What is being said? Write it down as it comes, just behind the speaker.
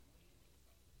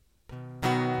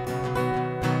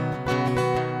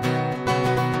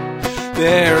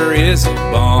There is a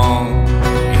balm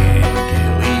in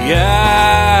Gilead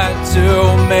to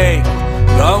make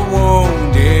the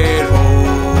wounded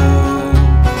whole.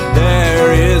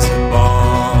 There is a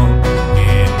balm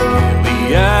in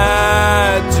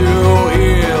Gilead to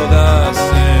heal the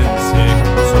sin-sick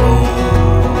soul.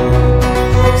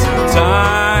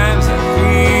 Sometimes I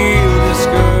feel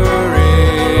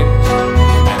discouraged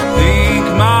and think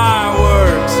my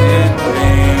work's in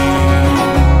vain.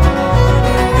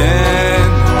 But then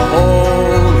the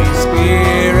Holy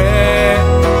Spirit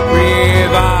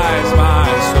revives my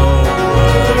soul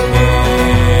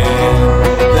again.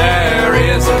 There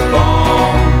is a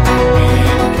balm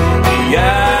in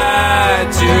Gilead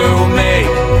to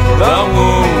make the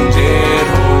wounded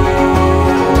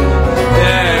whole.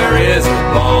 There is a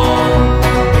balm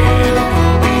in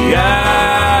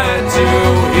Gilead to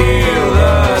heal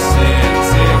the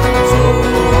sin-sick soul.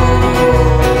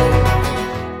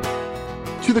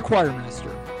 To the choir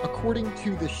master, according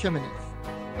to the Sheminith,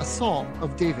 a psalm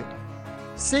of David.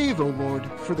 Save, O Lord,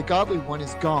 for the godly one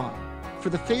is gone, for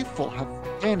the faithful have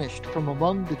vanished from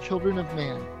among the children of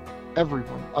man.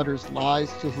 Everyone utters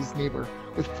lies to his neighbor.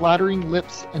 With flattering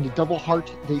lips and a double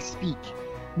heart they speak.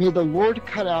 May the Lord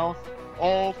cut out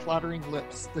all flattering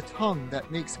lips, the tongue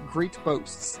that makes great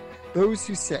boasts. Those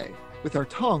who say, with our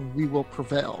tongue we will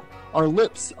prevail. Our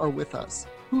lips are with us.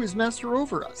 Who is master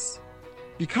over us?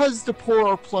 Because the poor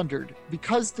are plundered,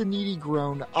 because the needy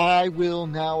groan, I will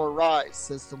now arise,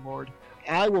 says the Lord.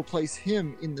 I will place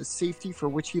him in the safety for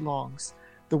which he longs.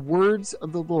 The words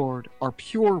of the Lord are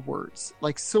pure words,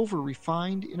 like silver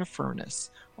refined in a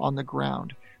furnace, on the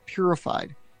ground,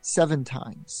 purified 7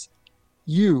 times.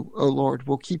 You, O Lord,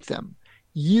 will keep them.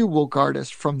 You will guard us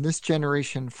from this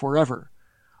generation forever.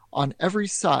 On every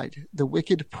side the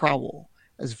wicked prowl,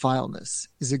 as vileness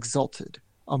is exalted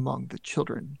among the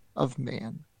children of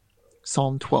man.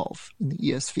 Psalm 12 in the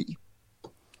ESV.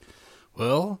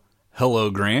 Well, hello,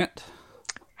 Grant.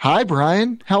 Hi,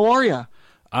 Brian. How are you?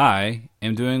 I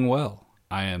am doing well.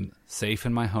 I am safe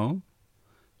in my home,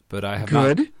 but I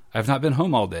have not been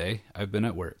home all day. I've been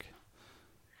at work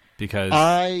because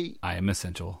I am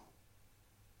essential.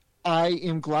 I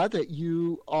am glad that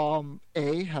you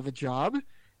A, have a job,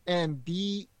 and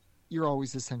B, you're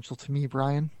always essential to me,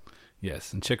 Brian.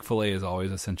 Yes, and Chick-fil-A is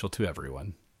always essential to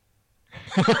everyone.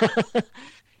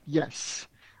 Yes.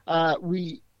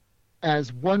 We,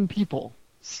 as one people,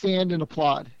 stand and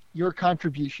applaud your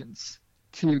contributions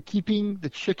to keeping the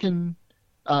chicken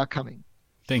coming.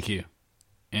 Thank you.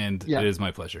 And Yeah. It is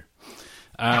my pleasure.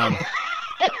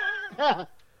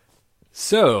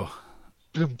 So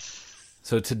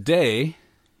today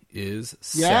is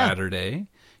Saturday.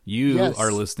 You Yes.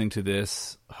 are listening to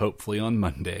this hopefully on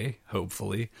Monday.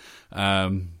 Hopefully,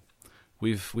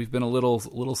 we've been a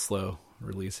little slow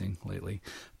releasing lately,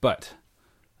 but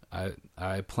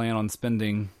I plan on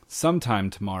spending some time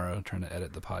tomorrow trying to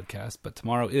edit the podcast. But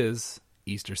tomorrow is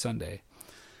Easter Sunday,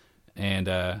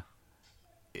 and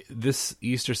this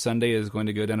Easter Sunday is going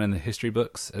to go down in the history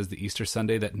books as the Easter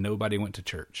Sunday that nobody went to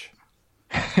church.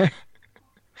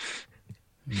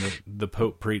 The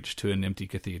Pope preached to an empty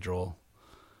cathedral.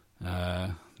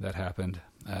 That happened.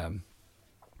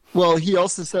 Well, he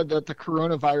also said that the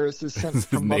coronavirus is sent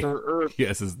from Mother Earth.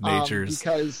 Yes, it's nature's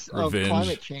because revenge. of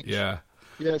climate change. Yeah.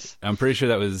 Yes. I'm pretty sure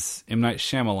that was M. Night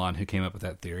Shyamalan who came up with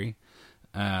that theory.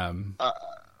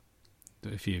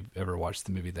 If you've ever watched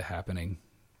the movie The Happening,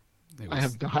 I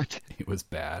have not. It was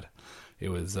bad. It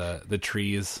was the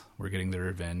trees were getting their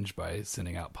revenge by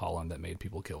sending out pollen that made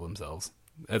people kill themselves.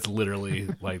 That's literally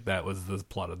that was the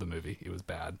plot of the movie. It was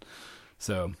bad.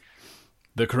 So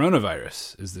the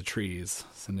coronavirus is the trees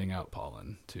sending out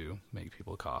pollen to make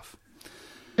people cough.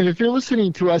 And if you're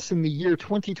listening to us in the year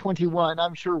 2021,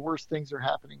 I'm sure worse things are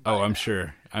happening. Oh, I'm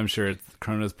sure.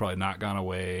 Corona's probably not gone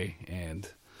away, and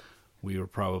we were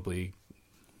probably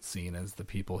seen as the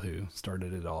people who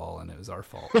started it all, and it was our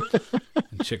fault.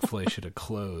 And Chick-fil-A should have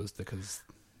closed because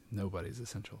nobody's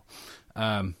essential.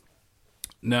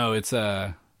 No, it's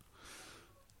not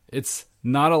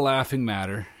a laughing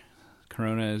matter.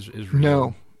 Corona is real.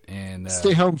 No. And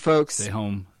stay home, folks. Stay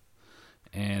home.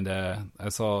 And I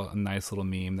saw a nice little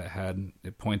meme that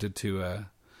it pointed to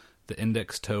the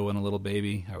index toe on a little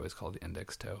baby. I always call it the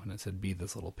index toe, and it said, "Be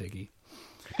this little piggy."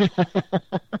 And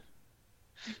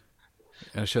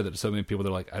I showed that to so many people.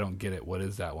 They're like, "I don't get it. What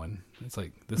is that one?" It's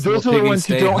like this. Those little are the piggy ones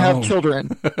who don't have children.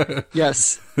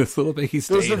 Yes, this little piggy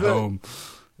stayed home.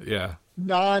 Yeah,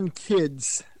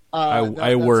 non-kids.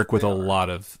 I work with a lot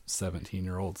of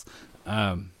 17-year-olds.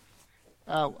 Oh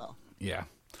well. Yeah.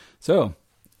 So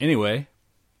anyway,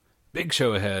 big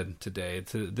show ahead today.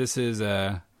 This is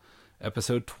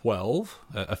episode 12,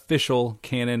 official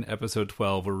canon episode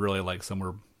 12. We're really like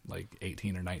somewhere like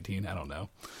 18 or 19. I don't know.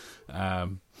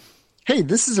 Hey,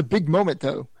 this is a big moment,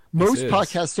 though. Most is.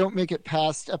 podcasts don't make it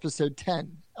past episode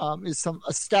 10. Is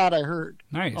a stat I heard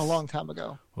Nice. a long time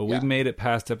ago. Well, Yeah. we made it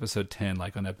past episode 10,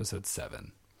 like on episode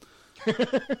 7.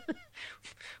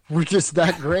 We're just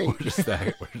that great. We're just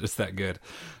that good.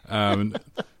 And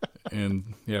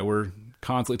yeah, we're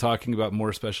constantly talking about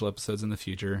more special episodes in the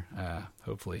future,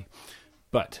 hopefully.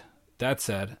 But that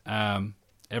said,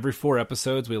 every 4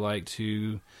 episodes, we like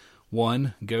to,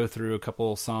 one, go through a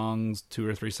couple songs, 2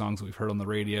 or 3 songs that we've heard on the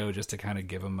radio, just to kind of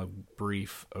give them a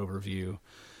brief overview.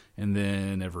 And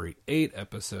then every 8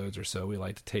 episodes or so, we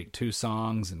like to take 2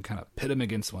 songs and kind of pit them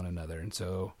against one another. And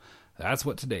so that's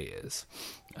what today is.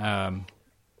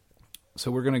 So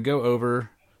we're going to go over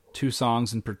 2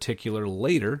 songs in particular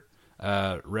later.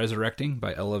 Resurrecting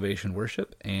by Elevation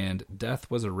Worship and Death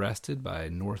Was Arrested by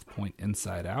North Point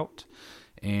Inside Out.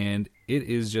 And it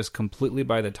is just completely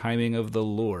by the timing of the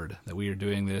Lord that we are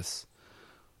doing this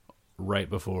right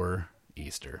before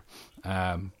Easter.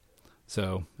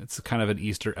 So it's kind of an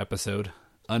Easter episode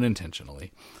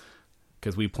unintentionally,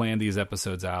 because we planned these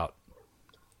episodes out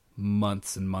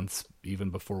months and months even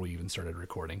before we even started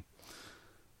recording.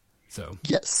 So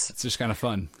Yes. it's just kind of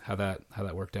fun how that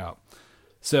worked out.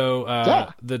 So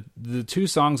the 2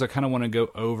 songs I kind of want to go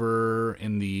over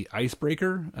in the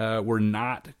icebreaker. We're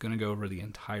not going to go over the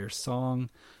entire song.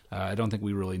 I don't think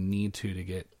we really need to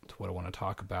get to what I want to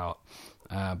talk about.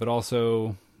 But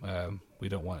also, we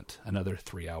don't want another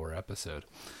 3-hour episode.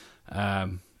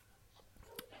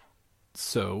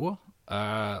 So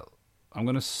I'm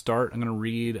going to start. I'm going to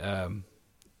read, I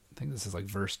think this is like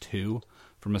verse 2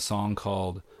 from a song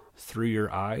called Through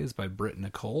Your Eyes by Britt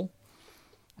Nicole.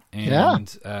 And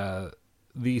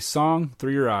the song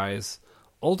Through Your Eyes,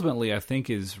 ultimately, I think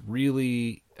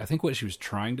what she was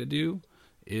trying to do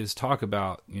is talk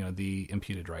about, the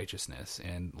imputed righteousness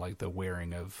and like the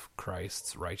wearing of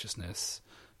Christ's righteousness.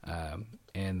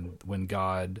 And when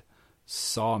God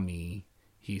saw me,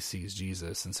 he sees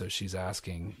Jesus. And so she's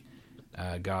asking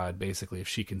God basically if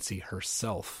she can see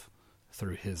herself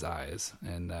through his eyes,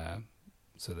 and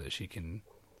so that she can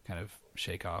kind of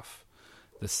shake off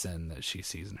the sin that she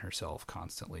sees in herself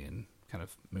constantly and kind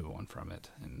of move on from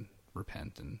it and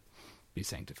repent and be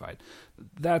sanctified.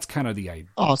 That's kind of the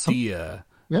idea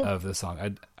of the song.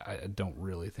 I don't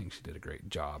really think she did a great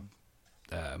job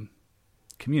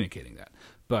communicating that.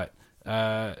 But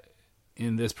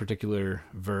in this particular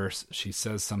verse, she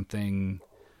says something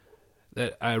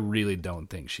that I really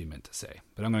don't think she meant to say.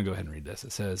 But I'm going to go ahead and read this.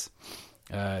 It says,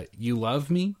 "You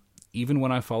love me even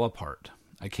when I fall apart.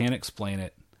 I can't explain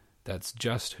it. That's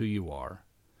just who you are.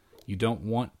 You don't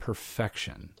want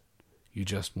perfection. You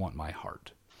just want my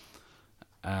heart."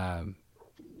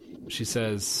 She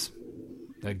says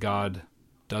that God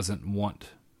doesn't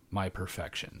want my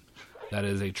perfection. That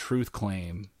is a truth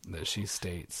claim that she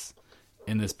states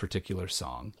in this particular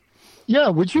song. Yeah,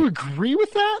 would you agree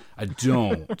with that? I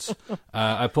don't.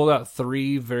 I pulled out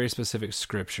 3 very specific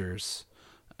scriptures.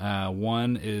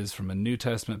 One is from a New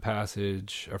Testament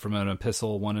passage, or from an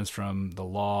epistle. One is from the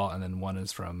law, and then one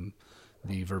is from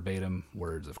the verbatim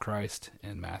words of Christ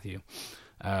in Matthew.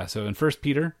 So in 1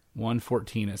 Peter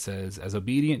 1:14, it says, "As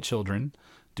obedient children,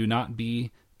 do not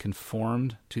be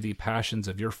conformed to the passions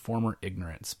of your former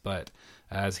ignorance, but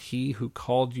as he who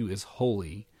called you is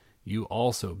holy, you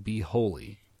also be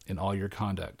holy in all your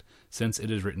conduct, since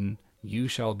it is written, you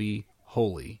shall be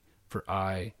holy, for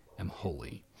I am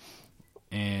holy."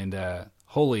 And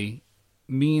holy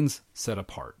means set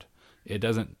apart. It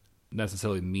doesn't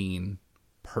necessarily mean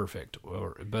perfect,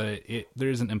 but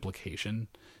there's an implication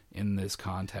in this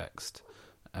context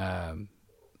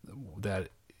that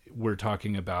we're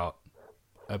talking about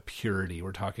a purity.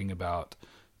 We're talking about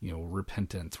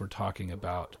repentance. We're talking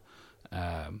about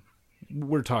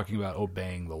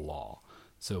obeying the law.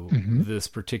 So this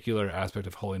particular aspect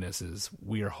of holiness is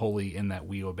we are holy in that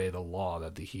we obey the law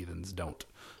that the heathens don't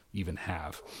even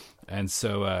have. And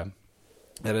so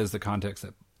that is the context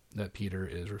that Peter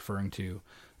is referring to.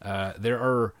 There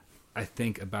are, I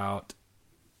think, about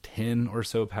 10 or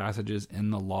so passages in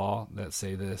the law that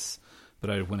say this, but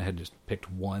I went ahead and just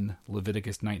picked one.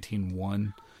 Leviticus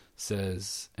 19:1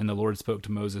 says, "And the Lord spoke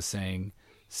to Moses, saying,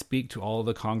 Speak to all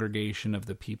the congregation of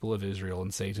the people of Israel,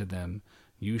 and say to them,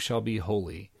 You shall be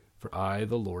holy, for I,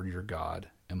 the Lord your God,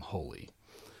 am holy."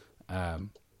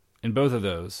 In both of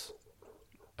those,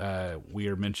 we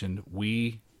are mentioned,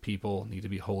 we people need to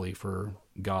be holy, for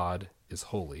God is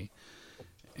holy.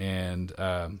 And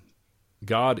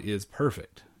God is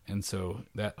perfect. And so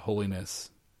that holiness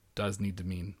does need to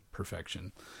mean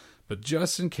perfection. But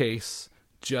just in case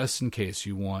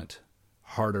you want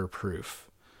harder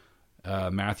proof,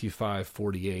 Matthew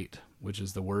 5:48, which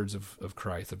is the words of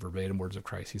Christ, the verbatim words of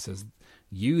Christ, he says,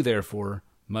 "You therefore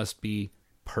must be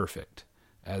perfect,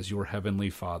 as your heavenly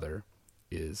Father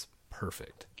is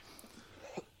perfect."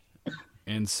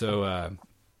 And so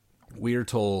we are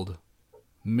told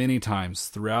many times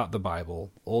throughout the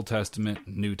Bible, Old Testament,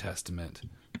 New Testament,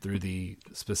 through the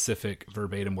specific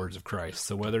verbatim words of Christ.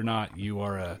 So whether or not you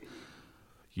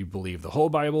believe the whole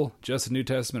Bible, just the New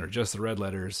Testament, or just the red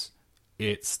letters,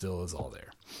 it still is all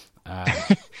there.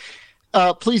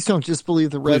 Please don't just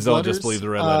believe the red letters. Please don't just believe the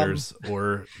red letters,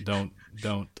 or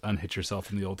don't unhitch yourself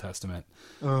from the Old Testament.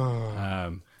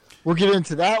 We'll get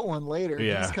into that one later.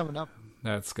 Yeah, it's coming up.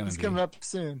 It's coming up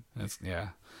soon.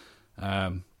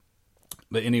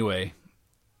 But anyway,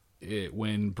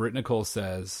 when Britt Nicole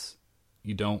says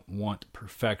you don't want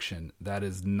perfection, that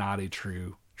is not a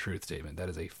true truth statement. That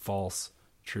is a false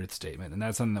truth statement, and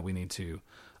that's something that we need to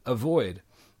avoid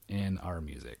in our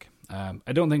music.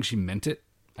 I don't think she meant it.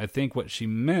 I think what she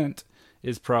meant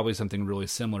is probably something really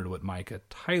similar to what Micah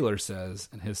Tyler says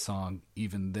in his song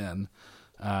 "Even Then."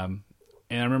 And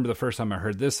I remember the first time I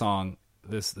heard this song,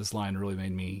 this line really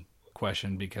made me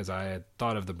question, because I had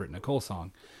thought of the Britt Nicole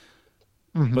song.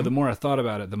 Mm-hmm. But the more I thought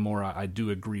about it, the more I do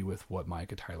agree with what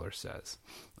Micah Tyler says.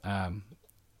 And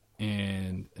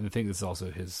I think this is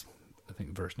also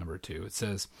verse number 2. It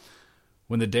says,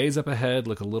 "When the days up ahead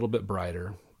look a little bit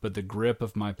brighter, but the grip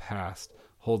of my past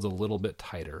holds a little bit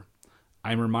tighter,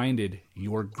 I'm reminded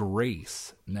your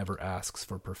grace never asks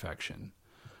for perfection.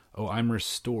 Oh, I'm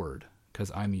restored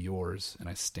because I'm yours and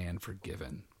I stand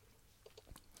forgiven."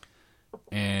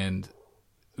 And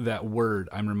that word,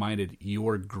 I'm reminded,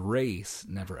 your grace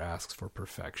never asks for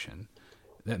perfection.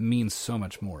 That means so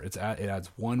much more. It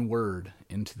adds one word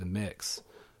into the mix,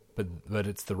 but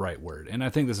it's the right word. And I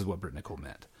think this is what Britt Nicole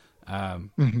meant.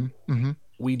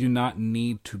 We do not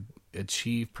need to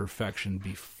achieve perfection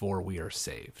before we are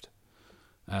saved.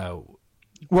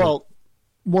 More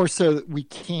so that we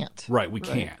can't. Right, we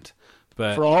can't.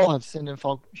 But for all have sinned and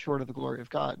fall short of the glory of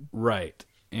God. Right.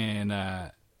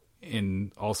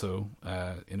 And also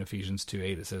in Ephesians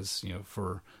 2:8 it says,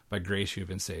 for by grace you have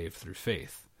been saved through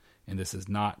faith, and this is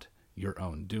not your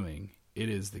own doing. It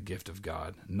is the gift of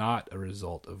God, not a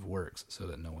result of works, so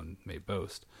that no one may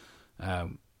boast.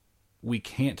 We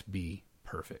can't be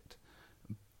perfect.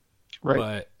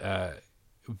 Right.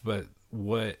 But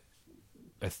what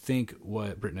I think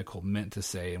what Britt Nicole meant to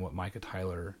say, and what Micah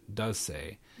Tyler does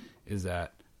say, is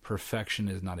that perfection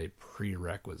is not a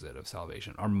prerequisite of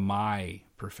salvation, or my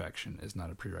perfection is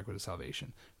not a prerequisite of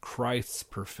salvation. Christ's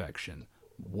perfection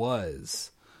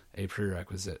was a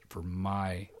prerequisite for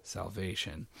my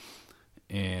salvation.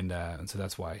 And so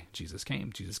that's why Jesus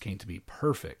came. Jesus came to be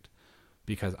perfect,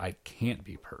 because I can't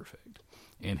be perfect.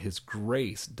 And his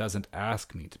grace doesn't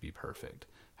ask me to be perfect.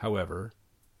 However,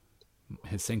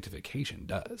 his sanctification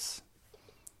does.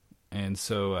 And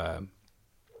so,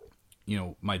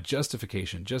 my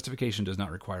justification does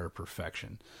not require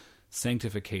perfection.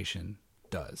 Sanctification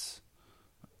does.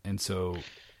 And so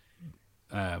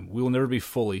we will never be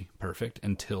fully perfect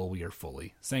until we are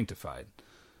fully sanctified.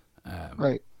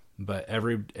 Right. But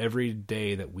every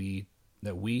day that we,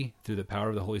 through the power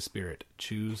of the Holy Spirit,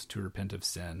 choose to repent of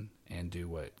sin and do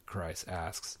what Christ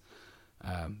asks,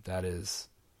 that is,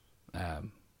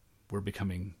 we're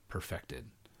becoming perfected.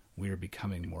 We are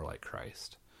becoming more like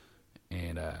Christ.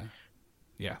 And,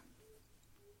 yeah.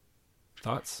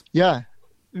 Thoughts? Yeah.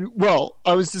 Well,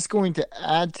 I was just going to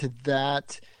add to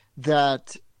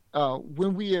that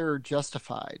when we are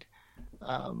justified,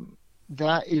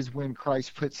 that is when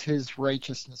Christ puts his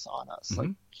righteousness on us. Mm-hmm.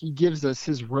 Like, he gives us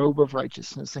his robe of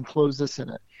righteousness and clothes us in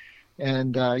it.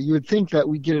 And you would think that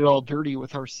we get it all dirty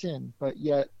with our sin, but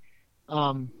yet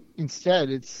instead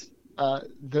it's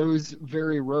those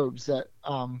very robes that,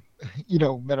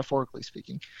 metaphorically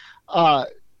speaking,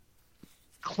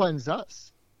 cleanse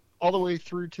us all the way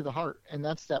through to the heart. And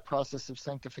that's that process of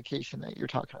sanctification that you're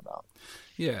talking about.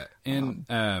 Yeah. And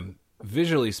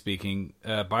visually speaking,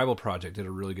 Bible Project did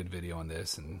a really good video on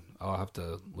this, and I'll have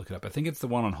to look it up. I think it's the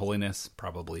one on holiness,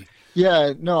 probably.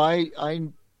 Yeah, no, I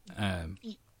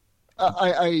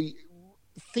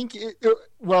think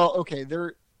okay,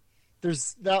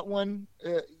 there's that one.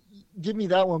 Give me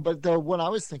that one, but the one I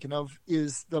was thinking of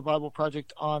is the Bible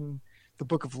Project on the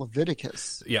book of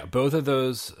Leviticus. Yeah, both of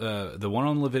those, the one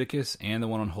on Leviticus and the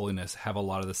one on holiness, have a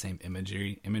lot of the same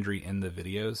imagery in the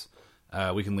videos.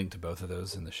 We can link to both of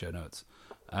those in the show notes.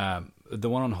 The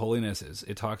one on holiness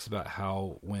it talks about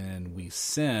how when we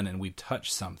sin and we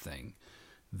touch something,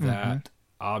 that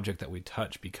object that we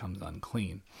touch becomes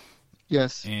unclean.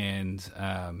 Yes. And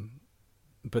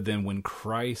but then when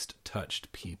Christ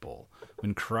touched people,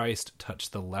 when Christ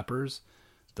touched the lepers,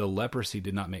 the leprosy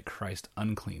did not make Christ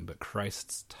unclean, but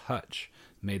Christ's touch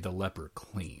made the leper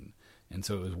clean. And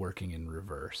so it was working in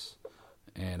reverse.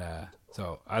 And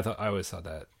so I always thought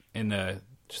that, and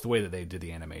just the way that they did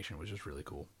the animation was just really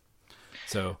cool.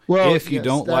 So if you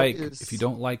don't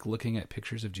like looking at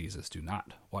pictures of Jesus, do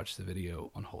not watch the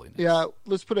video on holiness. Yeah,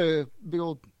 let's put a big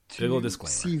old disclaimer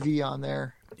CV on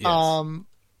there. Yes.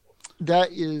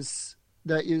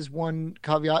 That is one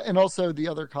caveat, and also the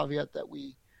other caveat that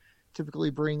we typically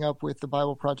bring up with the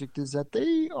Bible Project is that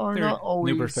they are not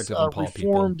always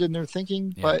reformed in their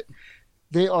thinking, but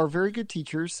they are very good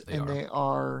teachers, they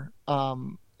are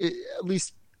at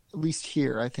least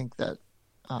here. I think that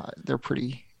they're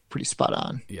pretty spot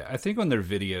on. Yeah, I think on their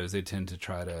videos they tend to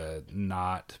try to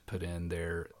not put in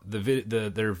their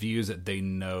views that they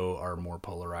know are more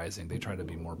polarizing. They try to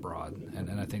be more broad,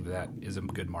 and I think that is a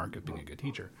good mark of being a good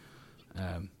teacher.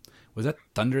 Was that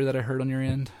thunder that I heard on your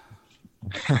end?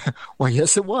 Well,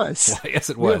 yes, it was. Well, yes,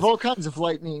 it was. We have all kinds of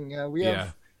lightning. We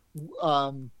have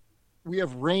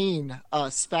rain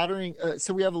spattering.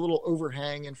 So we have a little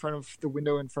overhang in front of the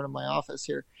window in front of my office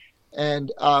here,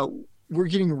 and we're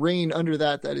getting rain under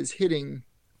that is hitting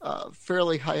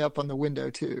fairly high up on the window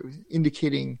too,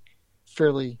 indicating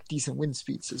fairly decent wind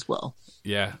speeds as well.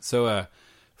 Yeah. So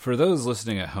for those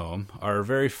listening at home, our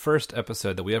very first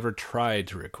episode that we ever tried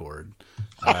to record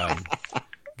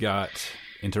got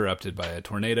interrupted by a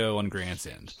tornado on Grant's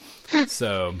End.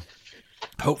 So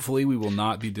hopefully we will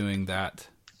not be doing that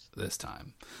this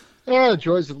time. Oh,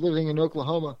 joys of living in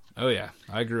Oklahoma. Oh yeah,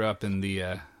 I grew up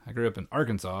in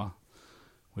Arkansas,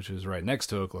 which is right next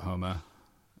to Oklahoma,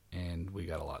 and we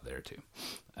got a lot there too.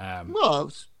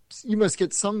 Well, you must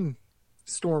get some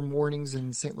storm warnings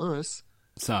in St. Louis.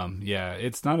 Some, yeah.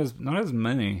 It's not as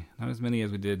many as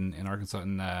we did in Arkansas.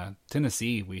 In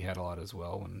Tennessee, we had a lot as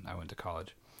well when I went to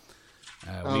college.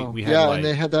 We had and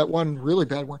they had that one really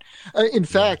bad one. In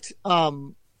fact,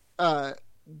 well,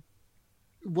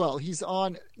 he's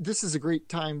on. This is a great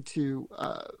time to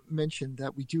mention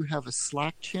that we do have a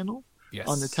Slack channel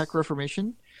on the Tech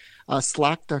Reformation,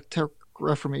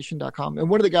 slack.techreformation.com. And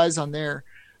one of the guys on there,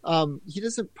 he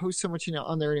doesn't post so much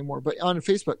on there anymore, but on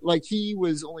Facebook, like he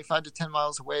was only 5 to 10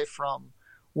 miles away from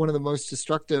one of the most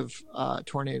destructive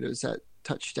tornadoes that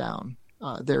touched down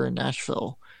there in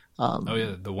Nashville.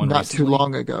 The one not recently? too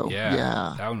long ago.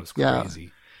 Yeah, that one was crazy. Yeah.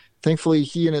 Thankfully,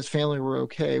 he and his family were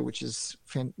okay, which is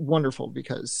wonderful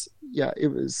because,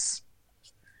 it was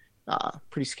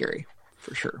pretty scary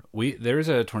for sure. There was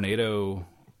a tornado,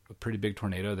 a pretty big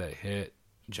tornado that hit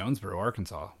Jonesboro,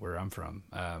 Arkansas, where I'm from,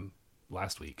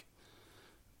 last week.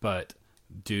 But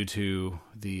due to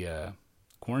the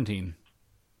quarantine,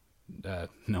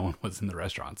 no one was in the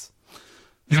restaurants.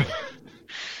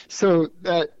 So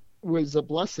that was a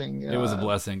blessing. It was a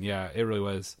blessing. Yeah, it really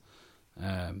was.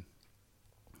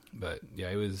 But yeah,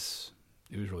 it was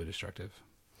really destructive.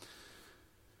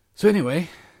 So anyway,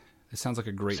 this sounds like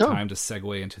a great time to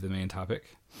segue into the main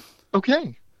topic.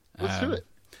 Okay, let's do it.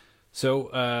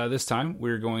 So this time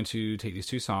we're going to take these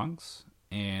two songs,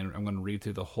 and I'm going to read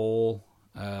through the whole.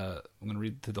 I'm going to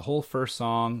read through the whole first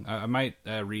song. I might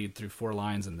read through 4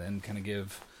 lines and then kind of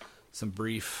give some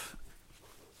brief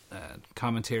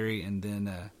commentary, and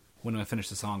then when I finish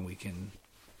the song, we can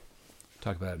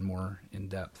talk about it more in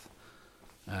depth.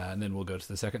 And then we'll go to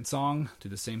the second song, do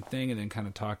the same thing, and then kind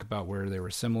of talk about where they were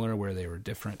similar, where they were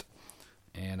different,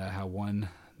 and how one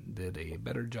did a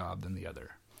better job than the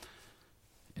other.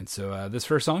 And so this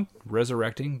first song,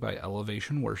 Resurrecting by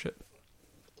Elevation Worship.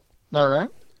 All right.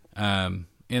 And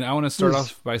I want to start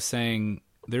off by saying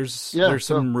there's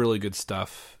some really good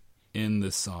stuff in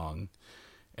this song,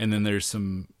 and then there's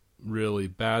some really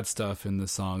bad stuff in the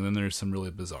song, and then there's some really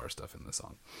bizarre stuff in the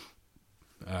song.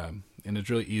 And it's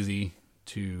really easy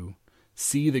to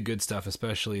see the good stuff,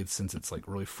 especially since it's like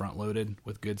really front loaded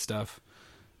with good stuff,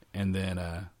 and then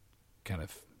kind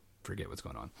of forget what's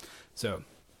going on. So,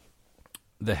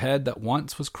 the head that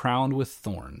once was crowned with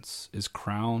thorns is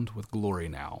crowned with glory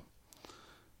now.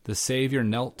 The Savior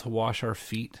knelt to wash our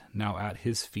feet, now at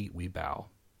his feet we bow.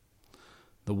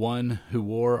 The one who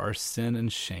wore our sin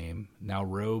and shame, now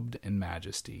robed in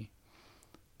majesty.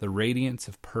 The radiance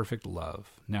of perfect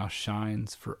love now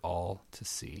shines for all to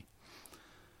see.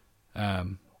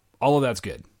 All of that's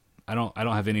good. I don't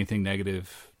have anything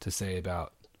negative to say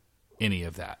about any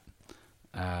of that.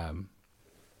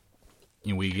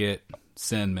 We get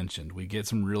sin mentioned. We get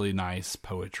some really nice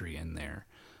poetry in there.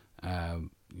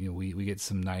 We get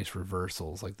some nice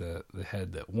reversals, like the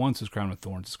head that once was crowned with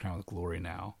thorns is crowned with glory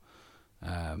now.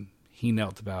 he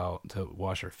knelt to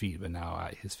wash our feet, but now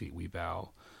at his feet we bow.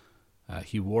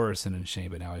 He wore our sin and shame,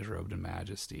 but now he's robed in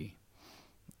majesty.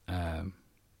 And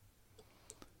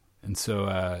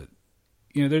so,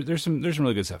 there's some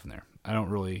really good stuff in there. I don't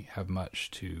really have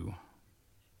much to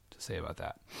say about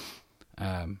that.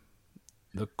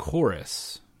 The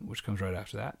chorus, which comes right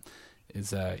after that,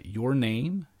 is your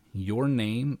name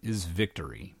is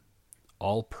victory.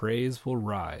 All praise will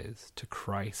rise to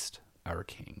Christ our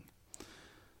King.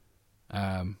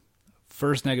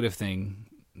 First negative thing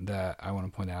that I want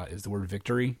to point out is the word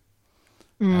victory.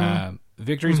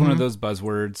 Victory is one of those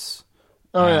buzzwords.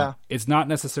 Oh yeah. It's not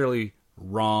necessarily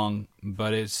wrong,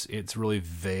 but it's really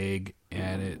vague,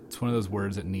 and it's one of those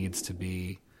words that needs to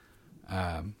be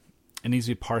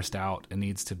parsed out. It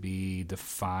needs to be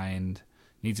defined.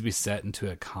 Needs to be set into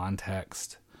a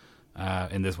context.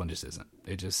 And this one just isn't.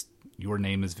 Your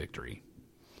name is victory.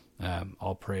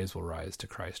 All praise will rise to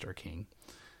Christ our King.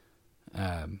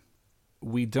 The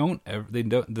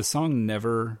song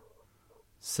never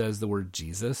says the word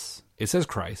Jesus. It says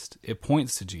Christ. It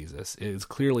points to Jesus. It is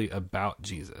clearly about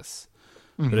Jesus.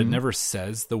 But it never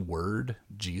says the word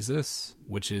Jesus,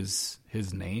 which is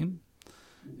his name.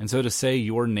 And so to say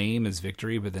your name is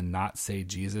victory, but then not say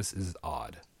Jesus is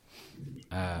odd.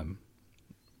 Yeah.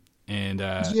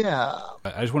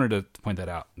 I just wanted to point that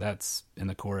out. That's in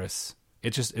the chorus.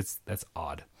 That's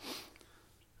odd.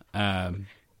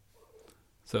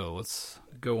 So let's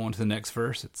go on to the next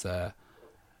verse. It's the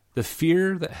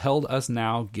fear that held us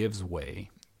now gives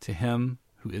way to him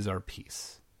who is our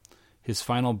peace. His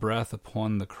final breath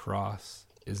upon the cross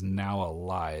is now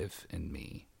alive in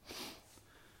me.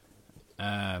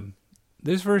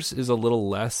 This verse is a little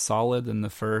less solid than the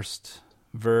first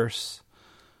verse.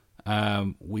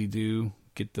 We do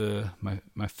get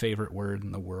my favorite word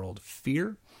in the world,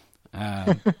 fear.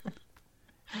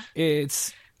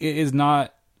 It is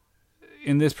not,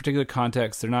 in this particular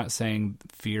context, they're not saying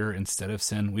fear instead of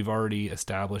sin. We've already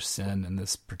established sin in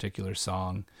this particular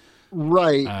song.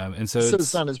 Right. And so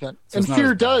it's not as bad. And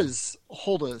fear does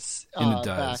hold us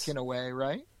back in a way,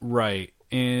 right? Right.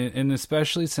 And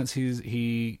especially since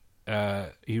he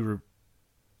compares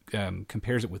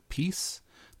it with peace.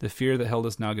 The fear that held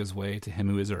us now gives way to him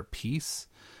who is our peace.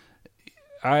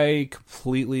 I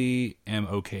completely am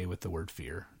okay with the word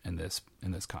fear in this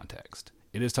context.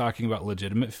 It is talking about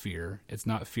legitimate fear. It's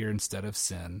not fear instead of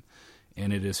sin,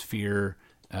 and it is fear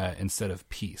instead of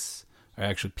peace, or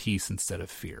actually peace instead of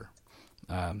fear.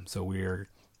 So we're,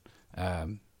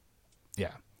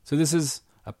 yeah. So this is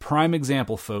a prime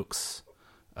example, folks,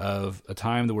 of a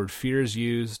time the word fear is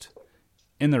used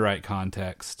in the right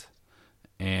context,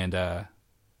 and I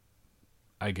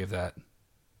give that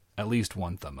at least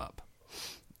one thumb up.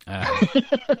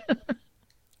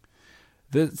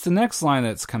 The next line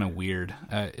that's kind of weird.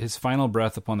 His final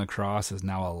breath upon the cross is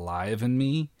now alive in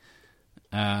me.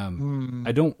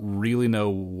 I don't really know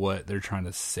what they're trying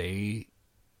to say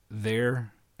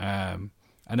there. I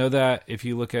know that if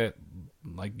you look at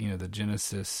the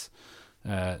Genesis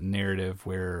narrative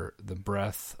where the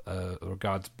breath or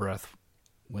God's breath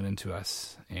went into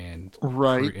us and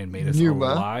made us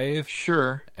alive.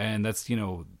 Sure. And that's,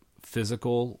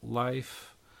 physical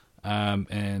life.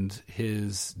 And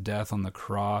his death on the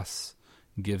cross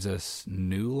gives us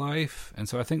new life. And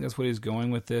so I think that's what he's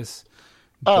going with this.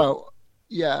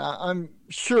 Yeah, I'm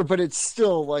sure, but it's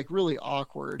still really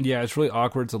awkward. Yeah, it's really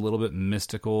awkward. It's a little bit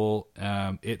mystical.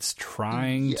 It's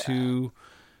trying to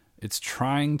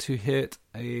hit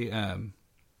a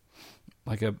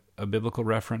biblical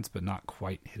reference, but not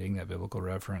quite hitting that biblical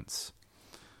reference.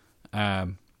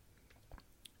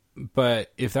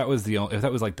 But if that was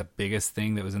the biggest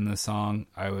thing that was in this song,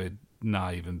 I would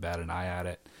not even bat an eye at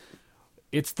it.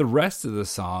 It's the rest of the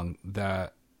song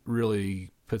that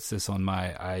really puts this on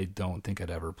my I don't think I'd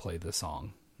ever play the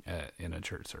song in a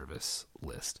church service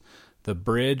list. The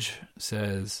bridge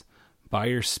says, "By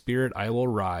your spirit I will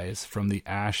rise from the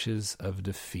ashes of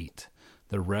defeat.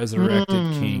 The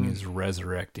resurrected King is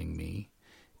resurrecting me.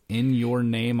 In your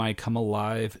name I come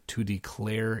alive to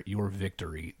declare your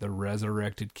victory. The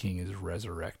resurrected King is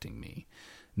resurrecting me."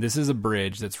 This is a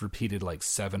bridge that's repeated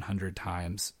 700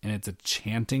 times, and it's a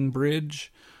chanting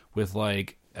bridge with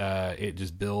it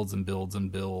just builds and builds and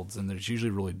builds, and there's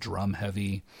usually really drum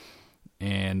heavy,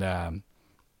 and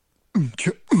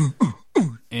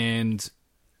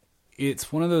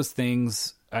it's one of those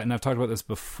things, and I've talked about this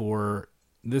before.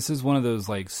 This is one of those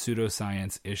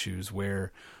pseudoscience issues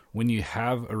where when you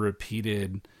have a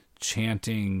repeated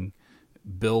chanting,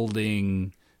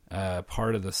 building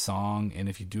part of the song, and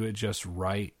if you do it just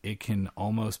right, it can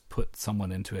almost put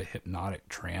someone into a hypnotic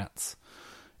trance.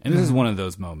 And this is one of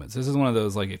those moments. This is one of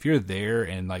those, like, if you're there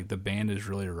and like the band is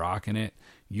really rocking it,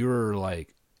 you're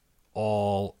like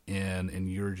all in and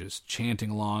you're just chanting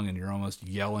along and you're almost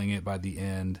yelling it by the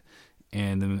end.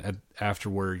 And then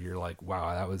afterward, you're like, wow,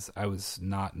 I was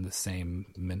not in the same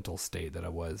mental state that I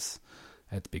was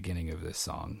at the beginning of this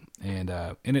song. And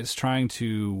it's trying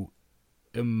to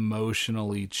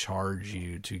emotionally charge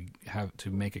you to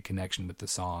make a connection with the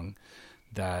song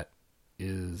that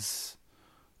isn't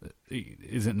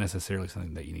necessarily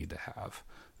something that you need to have.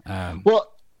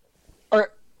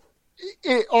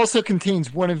 It also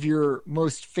contains one of your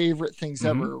most favorite things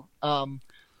ever,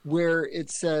 where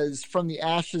it says "from the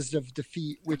ashes of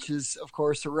defeat," which is, of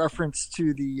course, a reference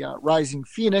to the rising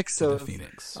phoenix of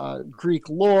Greek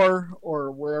lore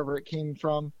or wherever it came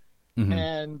from,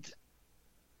 and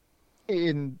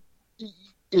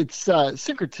it's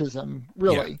syncretism.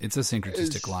 Really, it's a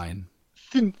syncretistic line,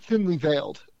 thinly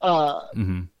veiled.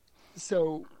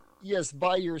 So, yes,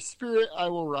 by your spirit I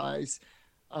will rise.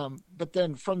 But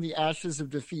then from the ashes of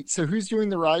defeat. So who's doing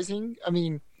the rising? I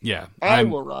mean, I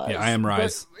will rise. Yeah, I am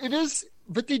rise.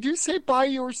 But they do say by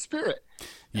your spirit.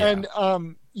 Yeah. And,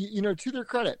 to their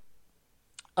credit,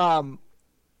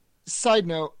 side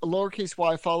note, a lowercase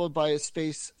y followed by a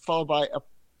space, followed by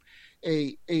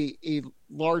a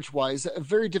large y is a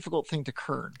very difficult thing to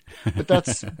kern, but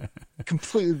that's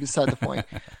completely beside the point.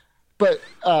 But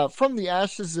from the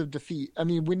ashes of defeat, I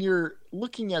mean, when you're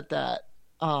looking at that,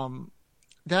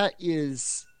 that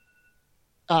is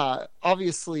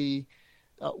obviously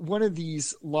one of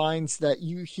these lines that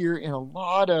you hear in a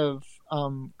lot of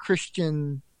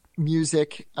Christian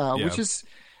music, which is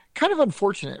kind of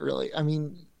unfortunate, really. I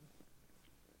mean,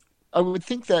 I would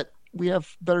think that we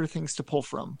have better things to pull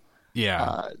from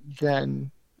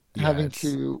than having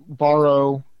to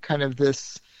borrow kind of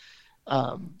this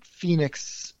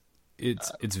Phoenix.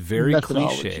 It's very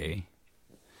cliche.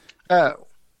 Oh.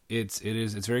 It's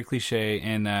very cliche,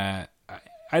 and I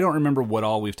don't remember what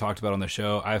all we've talked about on the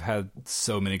show. I've had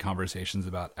so many conversations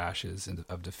about Ashes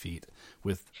of Defeat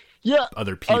with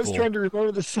other people. I was trying to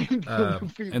remember the same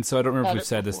thing. And so I don't remember if we've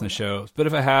said this in the show, but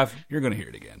if I have, you're going to hear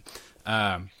it again.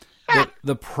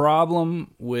 The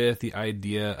problem with the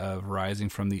idea of rising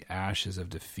from the ashes of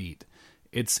defeat,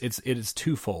 it is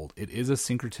twofold. It is a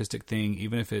syncretistic thing,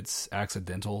 even if it's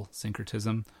accidental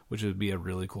syncretism, which would be a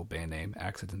really cool band name,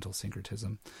 Accidental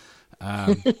Syncretism.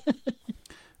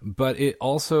 But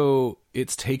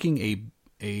it's taking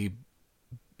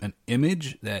an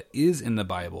image that is in the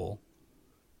Bible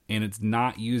and it's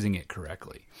not using it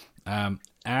correctly.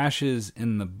 Ashes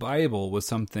in the Bible was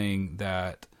something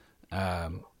that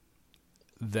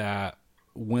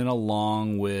went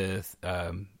along with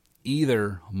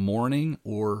either mourning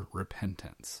or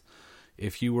repentance.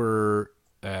 If you were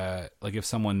if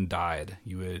someone died,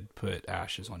 you would put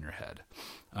ashes on your head.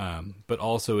 But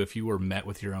also if you were met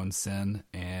with your own sin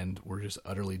and were just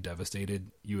utterly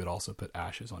devastated, you would also put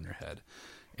ashes on your head.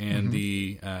 And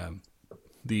the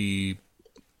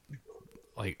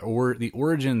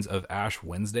origins of Ash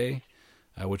Wednesday,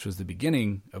 which was the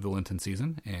beginning of the Lenten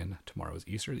season, and tomorrow is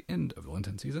Easter, the end of the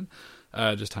Lenten season,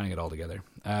 just tying it all together.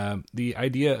 The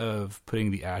idea of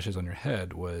putting the ashes on your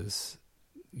head was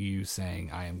you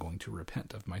saying, I am going to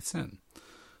repent of my sin,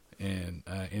 and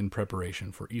in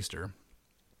preparation for Easter.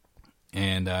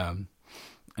 And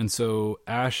so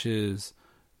ashes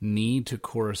need to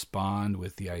correspond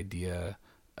with the idea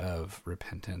of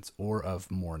repentance or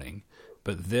of mourning.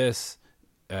 But these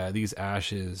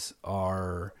ashes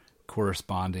are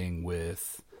corresponding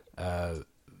with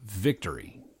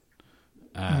victory.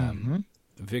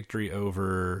 Victory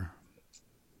over,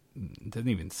 doesn't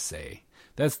even say.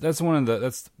 That's one of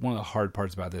the hard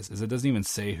parts about this, is it doesn't even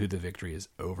say who the victory is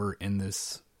over in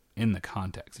the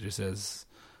context. It just says,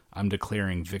 I'm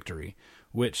declaring victory,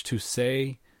 which to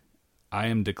say I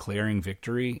am declaring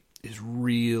victory is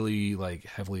really like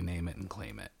heavily name it and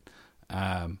claim it.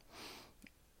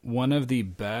 One of the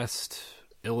best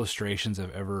illustrations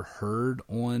I've ever heard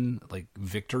on like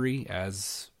victory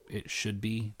as it should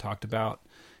be talked about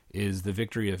is the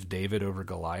victory of David over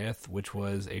Goliath, which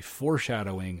was a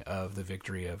foreshadowing of the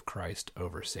victory of Christ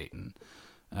over Satan.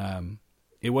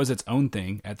 It was its own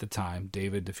thing at the time,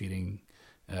 David defeating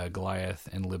Goliath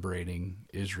and liberating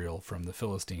Israel from the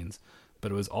Philistines,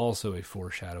 but it was also a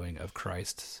foreshadowing of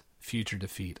Christ's future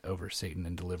defeat over Satan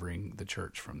and delivering the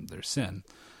church from their sin.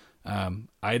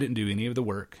 I didn't do any of the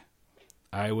work.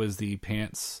 I was the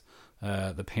pants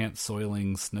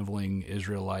soiling, sniveling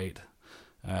Israelite,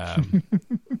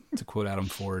 to quote Adam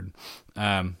Ford,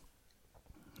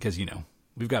 because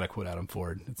we've got to quote Adam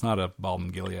Ford. It's not a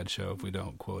Baldwin Gilead show if we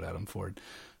don't quote Adam Ford.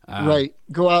 Right.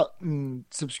 Go out and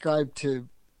subscribe to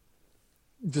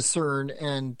discern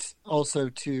and also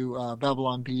to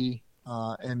Babylon B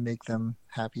and make them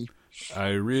happy. I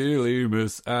really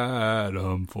miss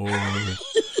Adam Ford.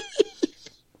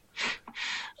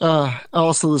 I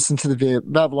also listen to the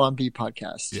Babylon B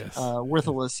podcast. Yes. Worth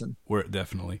a listen.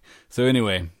 Definitely. So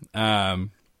anyway,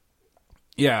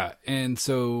 yeah, and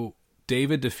so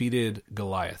David defeated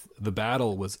Goliath. The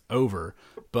battle was over,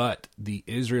 but the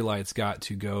Israelites got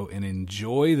to go and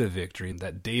enjoy the victory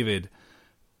that David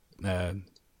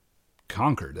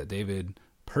conquered, that David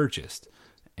purchased,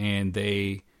 and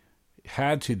they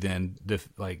had to then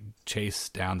chase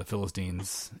down the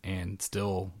Philistines, and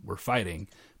still were fighting,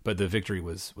 but the victory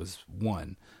was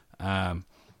won.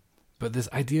 But this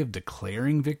idea of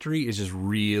declaring victory is just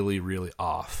really, really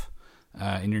off.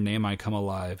 In your name I come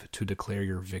alive to declare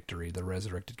your victory. The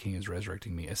resurrected King is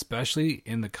resurrecting me. Especially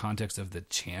in the context of the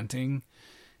chanting,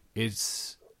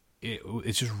 it's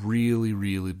just really,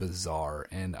 really bizarre,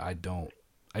 and I don't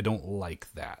like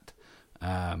that.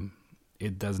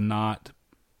 It does not,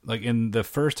 like, in the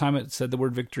first time it said the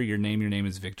word victory, your name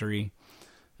is victory.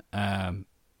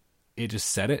 It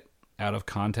just said it out of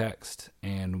context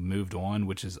and moved on,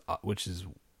 which is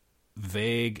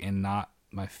vague and not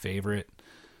my favorite.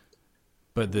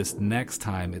 But this next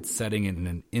time, it's setting it in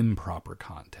an improper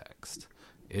context.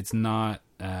 It's not.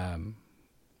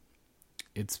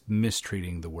 It's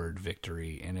mistreating the word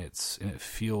victory, and it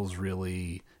feels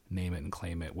really name it and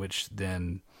claim it. Which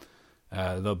then,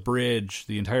 the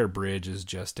entire bridge is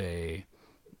just an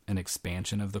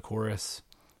expansion of the chorus,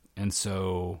 and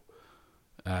so,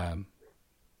 yeah,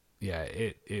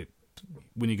 it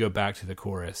when you go back to the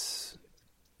chorus,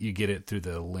 you get it through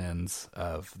the lens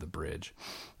of the bridge.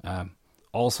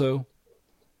 Also,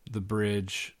 the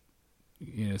bridge,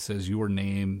 says your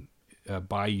name,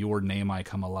 by your name I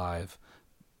come alive.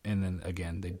 And then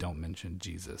again, they don't mention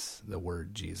Jesus, the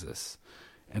word Jesus.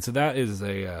 And so that is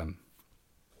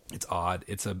it's odd.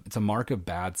 It's a mark of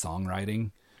bad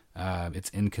songwriting. It's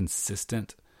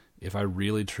inconsistent. If I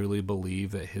really truly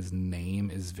believe that his name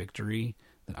is victory,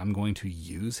 then I'm going to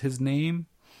use his name,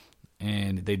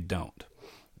 and they don't.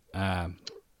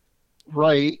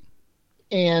 Right.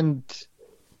 And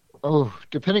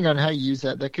depending on how you use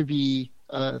that could be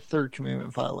a third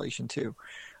commandment violation too.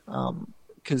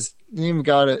 Because the name of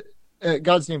God,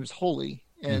 God's name is holy.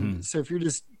 And so if you're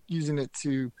just using it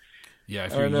to... Yeah,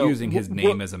 if you're using his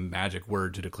name as a magic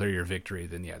word to declare your victory,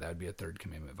 then yeah, that would be a third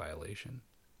commandment violation.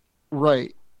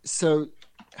 Right. So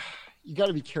you got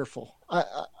to be careful.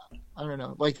 I don't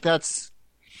know. Like that's...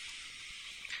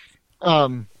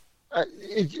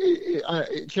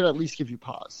 it should at least give you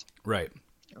pause. Right.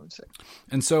 I would say.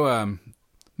 And so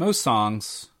most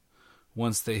songs,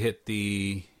 once they hit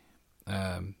the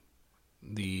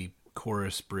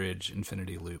chorus, bridge,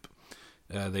 infinity loop,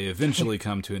 they eventually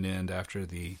come to an end after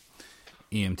the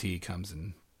EMT comes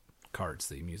and carts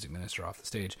the music minister off the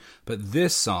stage. But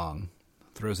this song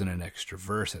throws in an extra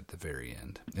verse at the very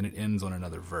end, and it ends on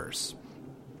another verse.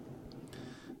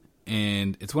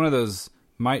 And it's one of those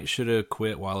might shoulda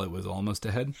quit while it was almost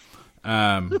ahead.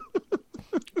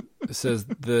 It says,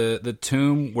 the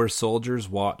tomb where soldiers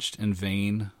watched in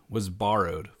vain was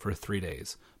borrowed for 3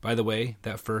 days. By the way,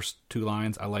 that first two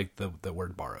lines, I like the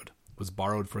word borrowed. Was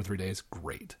borrowed for 3 days.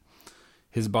 Great.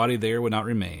 His body there would not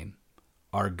remain.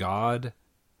 Our God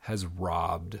has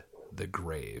robbed the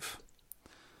grave.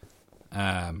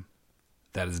 That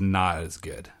is not as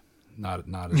good. Not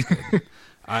as good.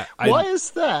 Why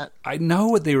is that? I know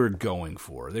what they were going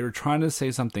for. They were trying to say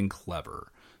something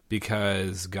clever.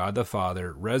 Because God the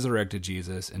Father resurrected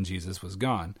Jesus and Jesus was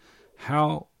gone.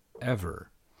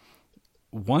 However,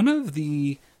 one of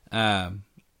the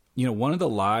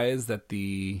lies that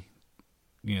the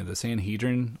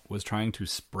Sanhedrin was trying to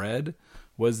spread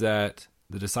was that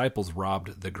the disciples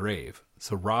robbed the grave.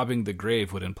 So robbing the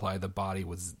grave would imply the body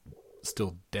was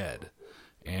still dead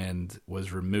and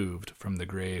was removed from the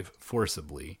grave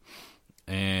forcibly.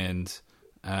 And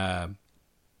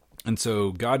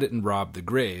so God didn't rob the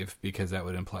grave because that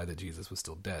would imply that Jesus was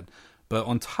still dead. But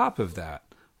on top of that,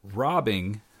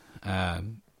 robbing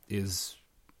is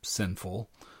sinful.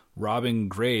 Robbing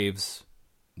graves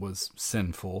was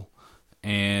sinful.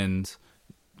 And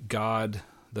God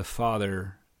the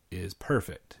Father is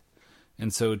perfect.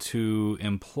 And so to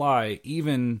imply,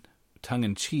 even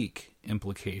tongue-in-cheek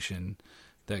implication,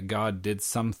 that God did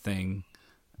something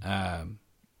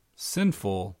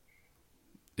sinful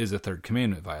is a third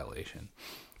commandment violation.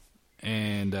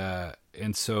 And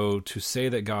so to say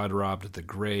that God robbed the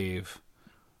grave,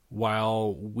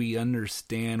 while we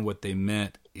understand what they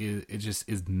meant, it just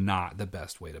is not the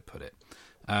best way to put it.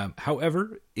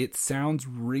 However, it sounds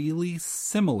really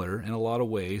similar in a lot of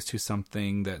ways to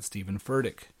something that Stephen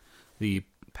Furtick, the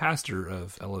pastor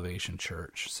of Elevation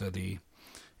Church, and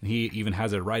he even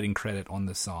has a writing credit on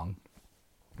this song.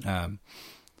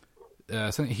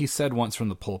 So he said once from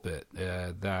the pulpit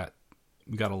that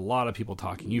we got a lot of people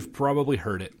talking. You've probably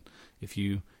heard it. If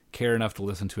you care enough to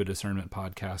listen to a discernment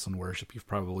podcast on worship, you've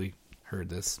probably heard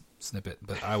this snippet,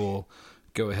 but I will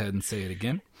go ahead and say it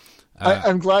again.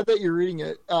 I'm glad that you're reading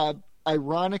it.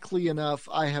 Ironically enough,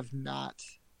 I have not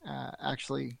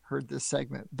actually heard this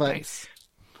segment, but nice.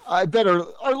 I bet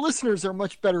our listeners are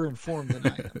much better informed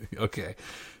than I am. Okay.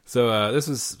 So this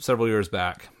was several years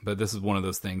back, but this is one of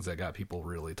those things that got people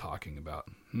really talking about.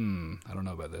 I don't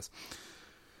know about this.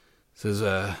 It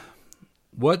says,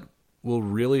 what will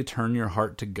really turn your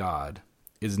heart to God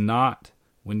is not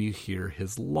when you hear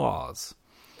his laws,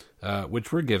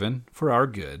 which were given for our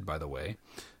good, by the way,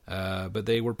 but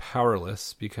they were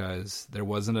powerless because there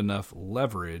wasn't enough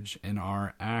leverage in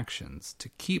our actions to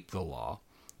keep the law.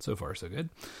 So far, so good.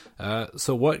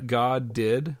 So what God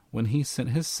did when he sent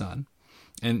his son,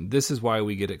 and this is why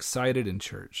we get excited in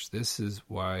church. This is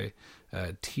why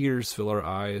tears fill our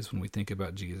eyes when we think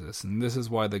about Jesus. And this is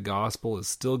why the gospel is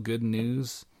still good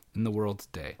news in the world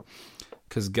today.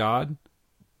 Because God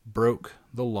broke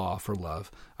the law for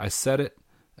love. I said it.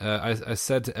 I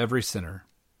said to every sinner,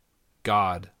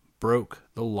 God broke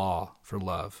the law for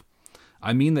love.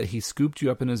 I mean that he scooped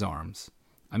you up in his arms.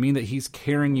 I mean that he's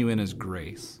carrying you in his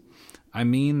grace. I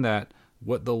mean that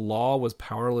what the law was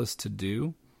powerless to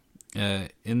do,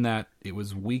 in that it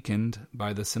was weakened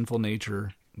by the sinful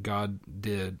nature God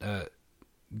did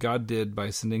by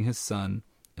sending his son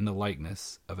in the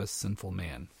likeness of a sinful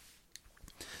man.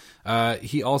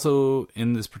 He also,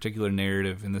 in this particular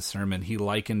narrative, in this sermon, he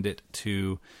likened it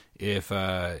to if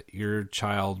your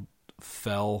child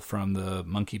fell from the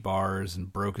monkey bars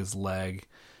and broke his leg,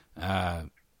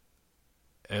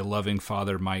 a loving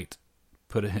father might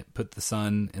put the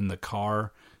son in the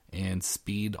car and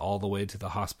speed all the way to the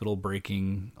hospital,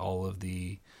 breaking all of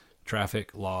the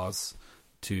traffic laws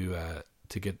to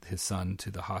get his son to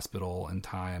the hospital in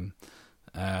time.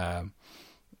 I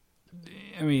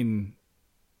mean,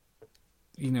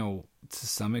 to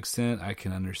some extent, I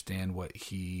can understand what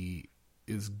he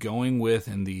is going with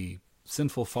in the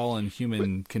sinful, fallen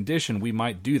human condition. We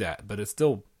might do that, but it's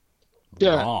still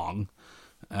wrong.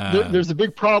 There's a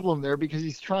big problem there because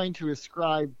he's trying to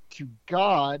ascribe to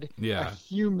God a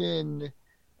human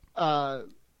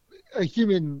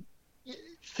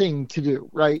thing to do,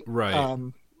 right?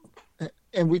 Right.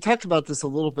 And we talked about this a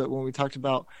little bit when we talked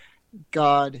about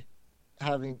God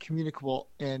having communicable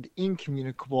and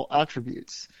incommunicable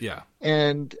attributes. Yeah.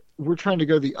 And we're trying to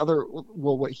go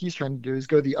what he's trying to do is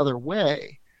go the other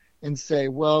way and say,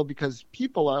 well, because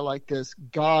people are like this,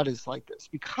 God is like this.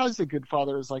 Because a good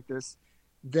father is like this,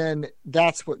 then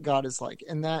that's what God is like.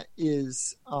 And that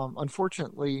is,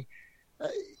 unfortunately,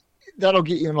 that'll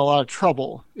get you in a lot of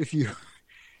trouble if you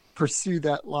pursue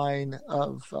that line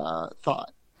of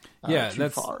thought. Too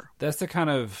far. That's the kind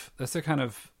of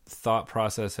thought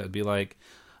process that'd be like,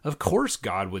 of course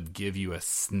God would give you a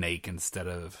snake instead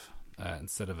of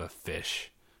a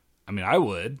fish. I mean, I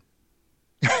would.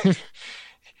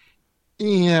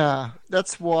 Yeah,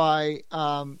 that's why.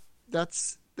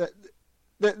 That's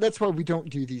why we don't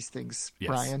do these things, yes,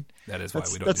 Brian. That is why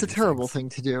we don't. That's a terrible thing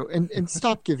to do. And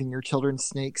stop giving your children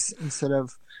snakes instead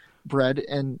of bread,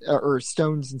 or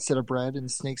stones instead of bread, and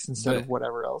snakes instead of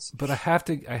whatever else. But I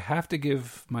have to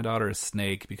give my daughter a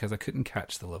snake because I couldn't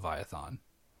catch the Leviathan.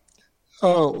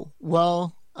 Oh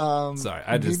well. Sorry,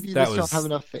 maybe don't have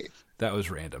enough faith. That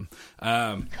was random.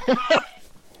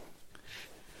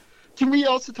 Can we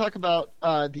also talk about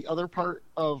the other part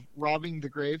of robbing the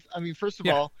grave? I mean, first of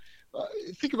all,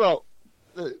 think about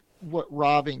what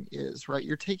robbing is, right?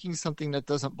 You're taking something that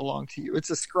doesn't belong to you.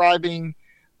 It's ascribing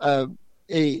a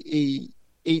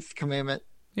eighth commandment.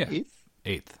 Yeah.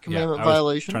 Eighth commandment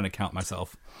violation. Trying to count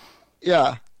myself.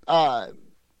 Yeah. To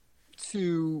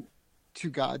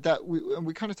God. That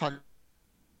we kind of talked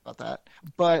about that,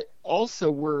 but also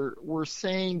we're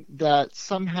saying that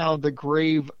somehow the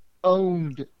grave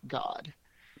owned God.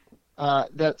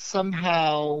 That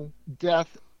somehow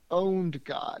death owned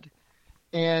God.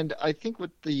 And I think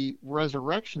what the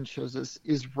resurrection shows us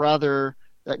is rather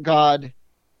that God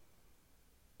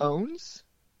owns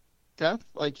death,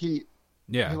 like he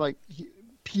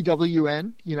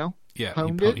PWN, Yeah,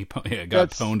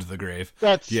 God pwned the grave.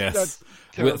 That's You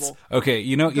terrible.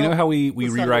 know how we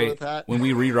rewrite when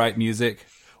we rewrite music.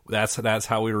 That's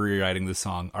how we're rewriting the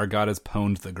song. Our God has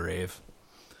pwned the grave.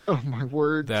 Oh my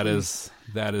word! That is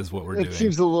what we're doing. It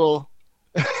seems a little.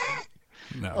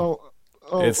 No.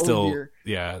 it's still, dear.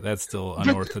 yeah, that's still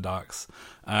unorthodox.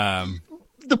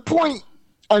 The point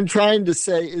I'm trying to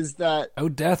say is that oh,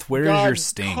 death, where is God your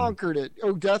sting? conquered it.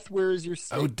 Oh, death, where is your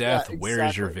sting? Oh, death, Yeah, where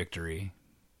is your exactly. victory?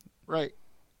 Right.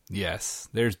 Yes,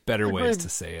 there's better The ways grave- to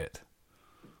say it.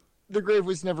 The grave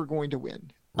was never going to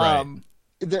win. Right.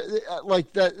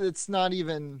 Like that. It's not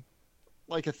even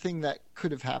like a thing that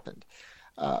could have happened.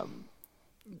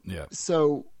 Yeah.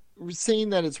 So saying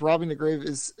that it's robbing the grave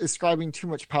is ascribing too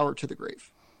much power to the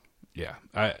grave Yeah,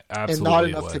 I absolutely and not it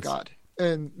enough to was. God.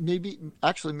 And maybe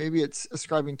it's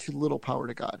ascribing too little power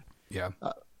to God. Yeah,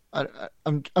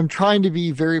 I'm trying to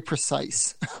be very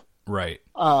precise. right.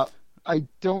 I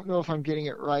don't know if I'm getting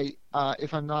it right.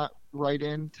 If I'm not, write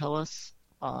in, tell us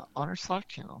on our Slack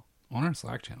channel On our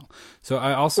Slack channel. So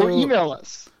I also or email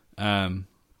us. I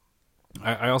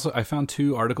found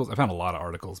 2 articles. I found a lot of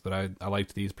articles, but I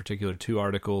liked these particular 2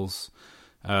 articles.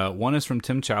 One is from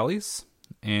Tim Challies,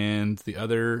 and the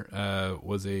other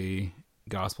was a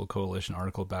Gospel Coalition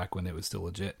article back when it was still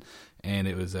legit, and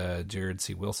it was Jared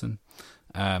C. Wilson.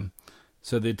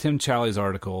 So the Tim Challies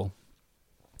article,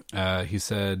 he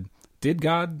said, "Did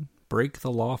God break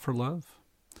the law for love?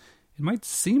 It might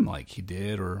seem like he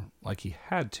did, or like he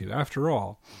had to. After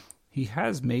all, he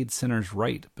has made sinners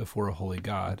right before a holy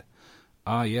God.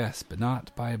 Ah, yes, but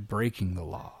not by breaking the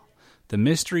law. The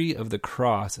mystery of the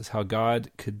cross is how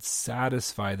God could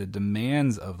satisfy the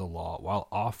demands of the law while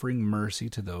offering mercy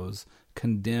to those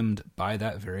condemned by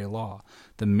that very law.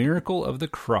 The miracle of the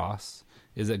cross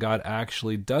is that God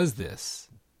actually does this.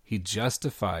 He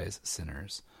justifies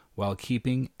sinners while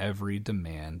keeping every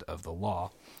demand of the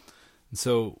law." And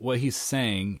so what he's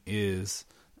saying is,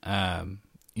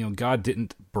 God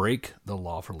didn't break the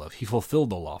law for love. He fulfilled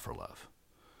the law for love.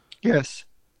 Yes.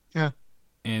 Yeah.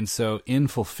 And so in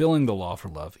fulfilling the law for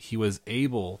love, he was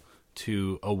able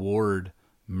to award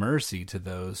mercy to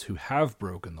those who have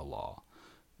broken the law,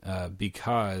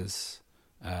 because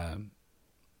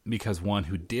one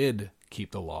who did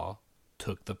keep the law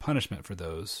took the punishment for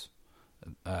those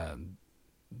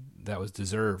that was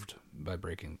deserved by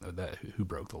breaking that who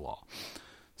broke the law.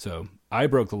 So I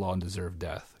broke the law and deserved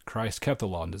death. Christ kept the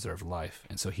law and deserved life,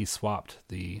 and so he swapped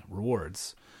the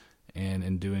rewards, and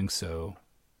in doing so,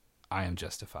 I am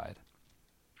justified.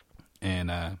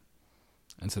 And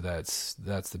so that's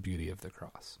the beauty of the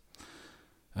cross.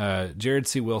 Jared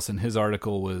C. Wilson, his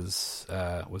article was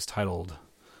titled,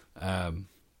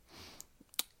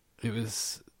 it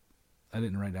was, I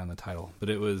didn't write down the title, but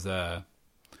it was,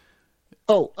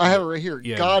 Oh, I have it right here.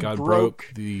 yeah, God broke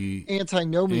the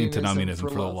antinomianism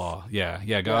for the law.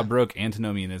 Yeah, God broke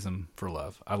antinomianism for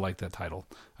love. I like that title.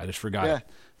 I just forgot it.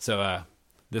 So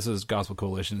this is Gospel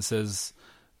Coalition. It says,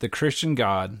 "The Christian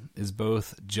God is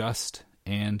both just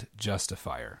and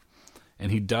justifier, and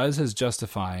he does his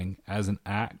justifying as an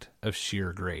act of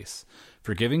sheer grace,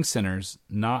 forgiving sinners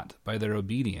not by their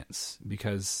obedience,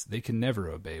 because they can never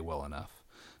obey well enough,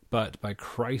 but by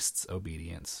Christ's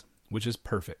obedience, which is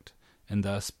perfect, and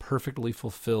thus perfectly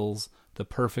fulfills the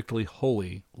perfectly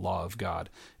holy law of God.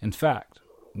 In fact,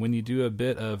 when you do a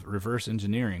bit of reverse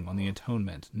engineering on the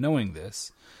atonement, knowing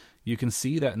this, you can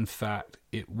see that in fact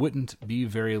it wouldn't be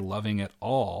very loving at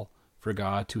all for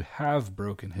God to have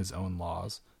broken his own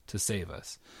laws to save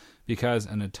us, because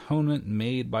an atonement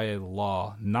made by a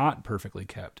law not perfectly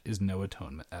kept is no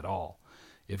atonement at all.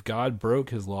 If God broke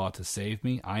his law to save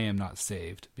me, I am not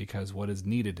saved, because what is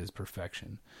needed is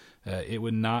perfection. It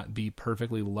would not be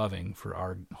perfectly loving for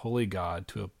our holy God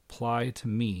to apply to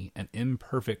me an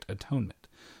imperfect atonement.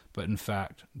 But in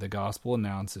fact, the gospel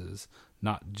announces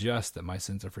not just that my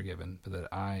sins are forgiven, but that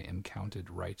I am counted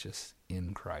righteous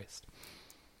in Christ."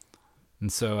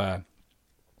 And so,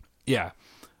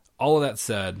 all of that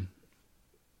said,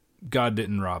 God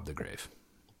didn't rob the grave.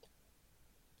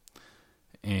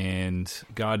 And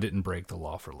God didn't break the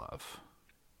law for love.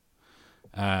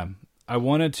 I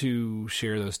wanted to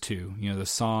share those two, the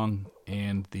song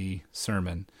and the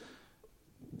sermon,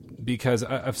 because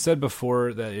I've said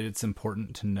before that it's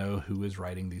important to know who is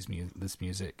writing this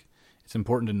music. It's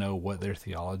important to know what their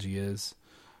theology is,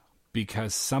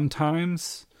 because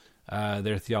sometimes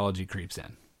their theology creeps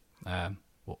in.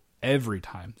 Every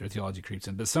time their theology creeps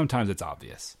in, but sometimes it's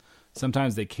obvious.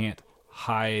 Sometimes they can't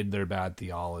hide their bad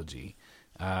theology.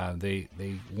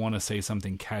 They want to say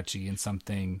something catchy and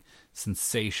something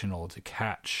sensational to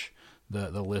catch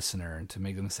the listener and to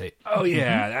make them say, "Oh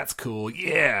yeah, that's cool.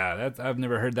 Yeah, I've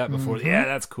never heard that before. Yeah,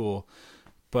 that's cool,"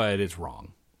 but it's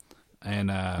wrong. And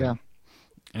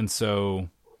and so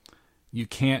you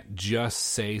can't just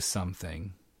say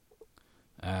something.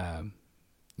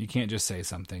 You can't just say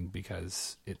something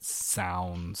because it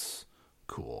sounds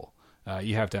cool.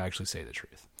 You have to actually say the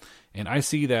truth. And I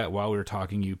see that while we were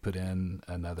talking, you put in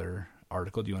another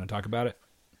article. Do you want to talk about it?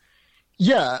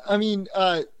 Yeah, I mean,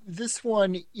 this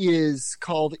one is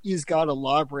called "Is God a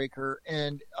Lawbreaker?"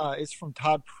 and it's from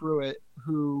Todd Pruitt,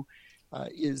 who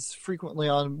is frequently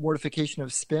on Mortification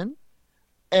of Spin,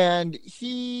 and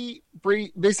he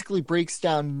basically breaks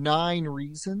down 9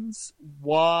 reasons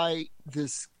why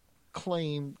this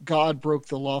claim God broke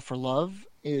the law for love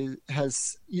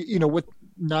has with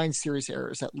 9 serious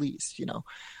errors at least.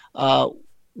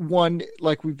 One,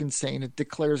 like we've been saying, it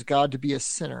declares God to be a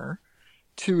sinner.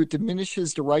 2, it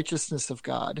diminishes the righteousness of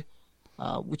God,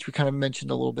 which we kind of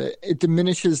mentioned a little bit. It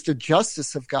diminishes the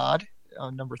justice of God,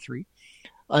 number 3.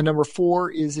 Number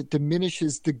 4 is it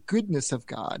diminishes the goodness of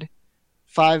God.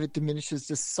 5, it diminishes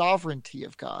the sovereignty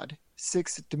of God.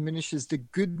 6, it diminishes the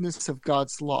goodness of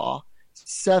God's law.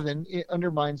 7, it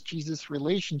undermines Jesus'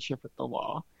 relationship with the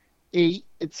law. 8,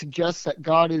 it suggests that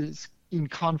God is in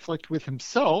conflict with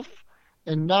himself.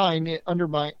 And 9, it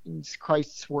undermines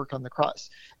Christ's work on the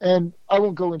cross. And I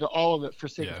won't go into all of it for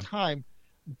sake of time,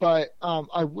 but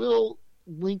I will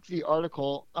link the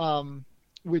article,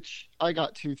 which I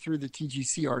got to through the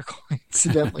TGC article,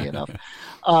 incidentally enough.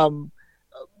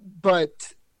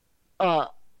 But I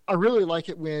really like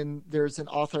it when there's an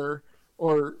author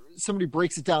or somebody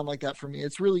breaks it down like that for me.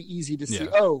 It's really easy to see,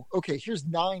 oh, okay, here's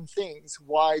 9 things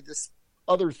why this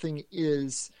other thing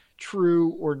is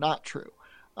true or not true.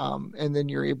 And then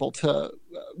you're able to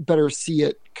better see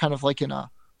it kind of like in a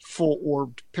full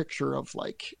orbed picture of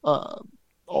like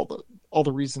all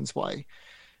the reasons why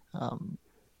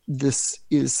this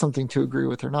is something to agree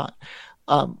with or not.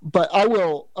 But I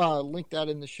will link that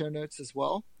in the show notes as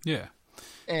well. Yeah.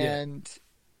 And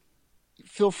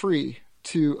feel free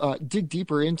to dig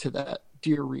deeper into that,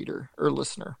 dear reader or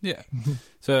listener. Yeah.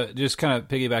 So just kind of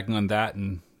piggybacking on that,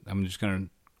 and I'm just going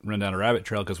to run down a rabbit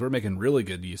trail because we're making really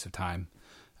good use of time.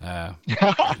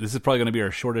 This is probably going to be our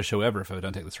shortest show ever if I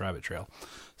don't take this rabbit trail.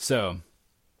 So,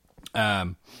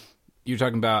 you're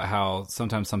talking about how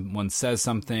sometimes someone says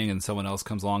something and someone else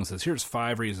comes along and says, here's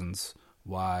 5 reasons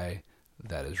why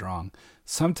that is wrong.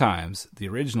 Sometimes the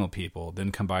original people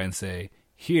then come by and say,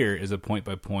 here is a point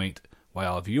by point why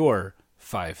all of your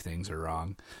 5 things are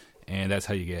wrong. And that's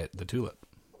how you get the tulip.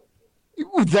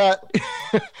 That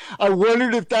I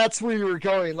wondered if that's where you were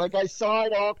going. Like I saw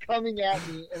it all coming at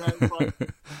me, and I was like,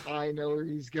 I know where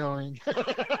he's going.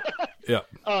 Yeah.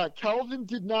 Calvin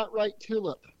did not write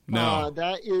tulip. No.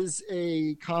 That is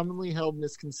a commonly held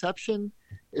misconception.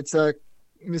 It's a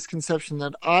misconception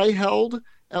that I held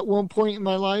at one point in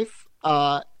my life,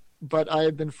 but I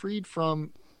have been freed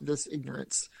from this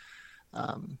ignorance.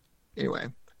 Anyway,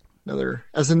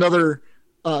 another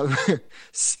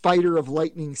spider of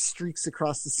lightning streaks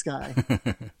across the sky.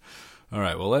 All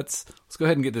right. Well, let's go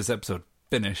ahead and get this episode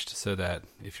finished so that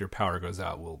if your power goes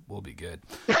out, we'll be good.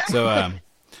 So,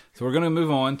 so we're going to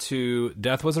move on to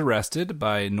Death Was Arrested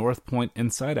by North Point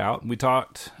Inside Out. We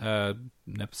talked an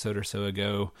episode or so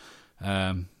ago.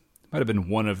 Might have been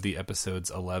one of the episodes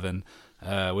 11,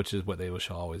 which is what they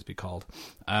shall always be called.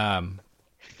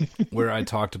 Where I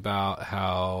talked about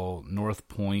how North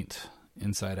Point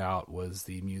Inside Out was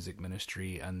the music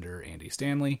ministry under Andy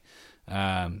Stanley.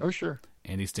 Oh, sure.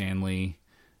 Andy Stanley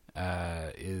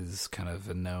is kind of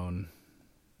a known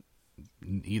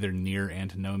either near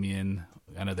antinomian.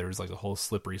 I know there was like a whole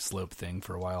slippery slope thing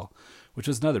for a while, which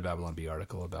was another Babylon Bee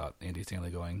article about Andy Stanley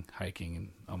going hiking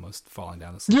and almost falling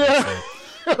down the slippery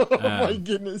slope. Oh my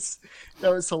goodness.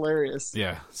 That was hilarious.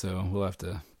 Yeah, so we'll have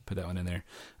to put that one in there.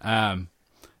 And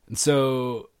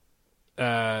so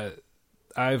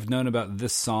I've known about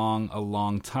this song a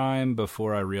long time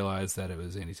before I realized that it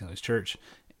was Andy Stanley's church.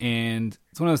 And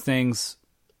it's one of those things,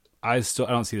 I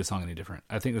don't see the song any different.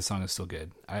 I think the song is still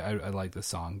good. I like this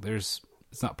song. It's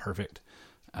not perfect.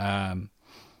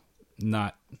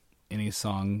 Not any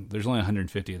song. There's only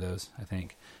 150 of those, I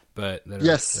think, but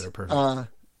that are perfect.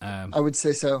 I would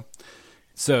say so.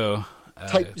 So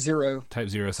Type 0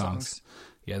 songs.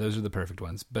 Yeah, those are the perfect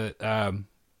ones. But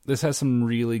this has some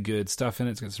really good stuff in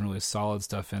it. It's got some really solid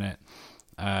stuff in it.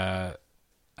 I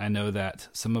know that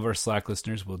some of our Slack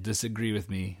listeners will disagree with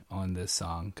me on this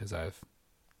song because I've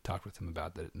talked with them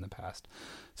about that in the past.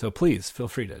 So please feel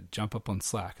free to jump up on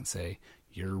Slack and say,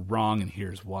 you're wrong and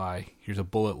here's why. Here's a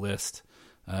bullet list.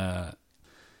 It's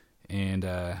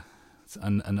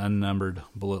an unnumbered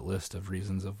bullet list of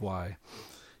reasons of why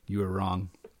you are wrong.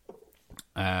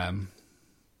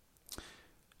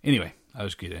 Anyway, I'll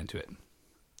just get into it.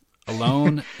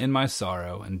 Alone in my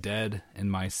sorrow and dead in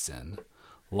my sin,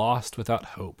 lost without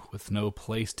hope, with no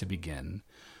place to begin,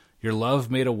 Your love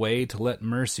made a way to let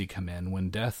mercy come in when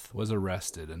death was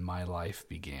arrested and my life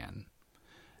began.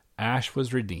 Ash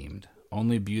was redeemed,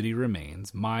 only beauty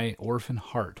remains. My orphan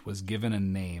heart was given a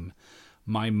name.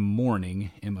 My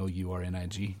mourning,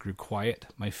 M-O-U-R-N-I-G, grew quiet.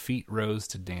 My feet rose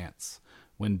to dance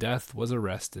when death was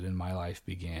arrested and my life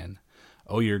began.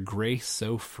 Oh, your grace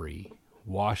so free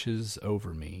washes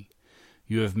over me.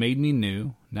 You have made me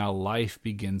new. Now life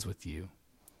begins with you.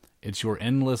 It's your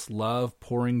endless love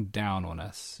pouring down on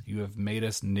us. You have made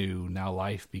us new. Now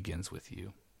life begins with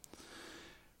you.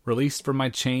 Released from my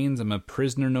chains, I'm a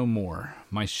prisoner no more.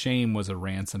 My shame was a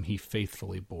ransom he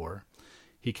faithfully bore.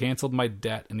 He canceled my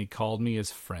debt and he called me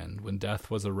his friend when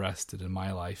death was arrested and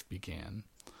my life began.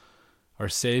 Our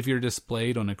Savior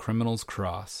displayed on a criminal's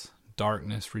cross.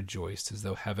 Darkness rejoiced as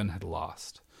though heaven had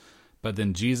lost. But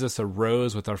then Jesus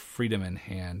arose with our freedom in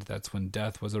hand. That's when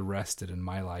death was arrested and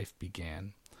my life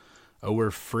began. Oh,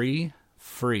 we're free,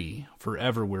 free,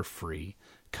 forever we're free.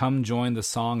 Come join the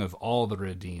song of all the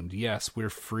redeemed. Yes,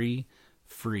 we're free,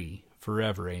 free,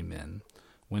 forever, amen.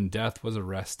 When death was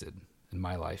arrested and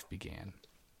my life began.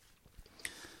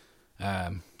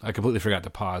 I completely forgot to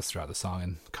pause throughout the song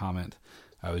and comment.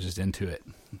 I was just into it.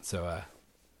 So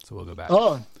we'll go back.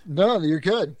 Oh, no, you're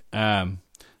good.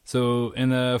 So in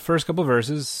the first couple of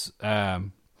verses,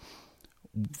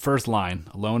 first line,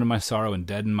 alone in my sorrow and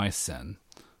dead in my sin.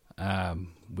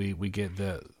 We get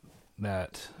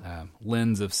that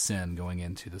lens of sin going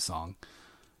into the song.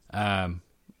 And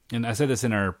I said this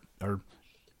in our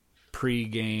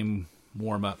pre-game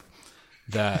warm-up,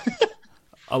 that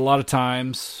a lot of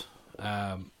times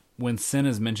when sin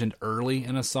is mentioned early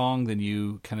in a song, then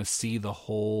you kind of see the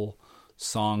whole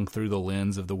song through the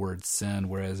lens of the word sin,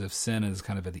 whereas if sin is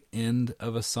kind of at the end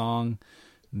of a song,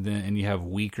 then and you have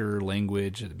weaker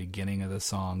language at the beginning of the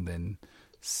song, then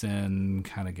sin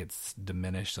kind of gets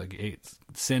diminished. Like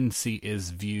sin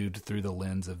is viewed through the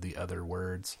lens of the other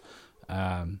words.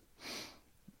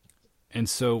 And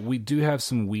so we do have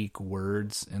some weak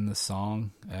words in the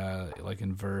song. Like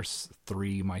in verse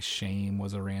 3, my shame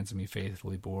was a ransom he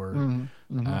faithfully bore.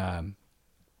 Mm-hmm, mm-hmm.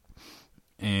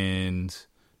 And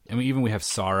I mean, even we have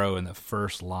sorrow in the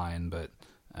first line, but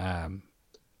I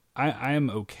am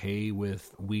okay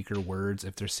with weaker words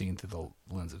if they're seen through the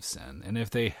lens of sin, and if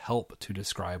they help to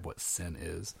describe what sin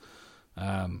is.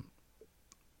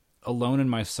 Alone in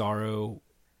my sorrow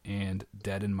and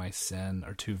dead in my sin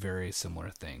are two very similar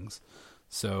things.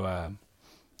 So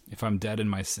if I'm dead in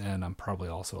my sin, I'm probably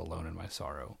also alone in my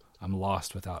sorrow. I'm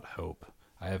lost without hope.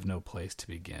 I have no place to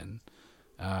begin.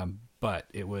 But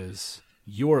it was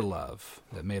your love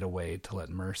that made a way to let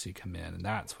mercy come in, and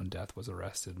that's when death was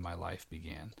arrested and my life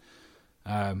began.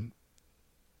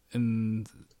 And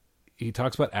he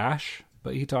talks about ash,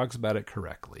 but he talks about it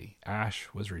correctly. Ash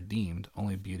was redeemed,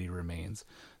 only beauty remains.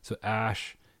 So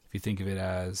ash, if you think of it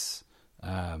as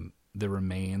the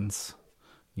remains,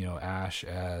 ash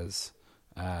as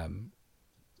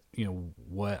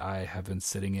what I have been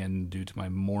sitting in due to my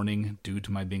mourning, due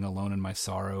to my being alone in my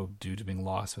sorrow, due to being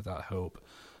lost without hope,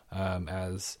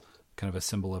 as kind of a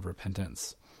symbol of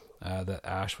repentance, that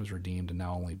ash was redeemed and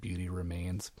now only beauty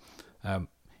remains.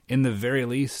 In the very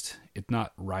least, it's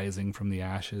not rising from the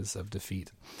ashes of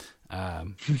defeat. Yeah,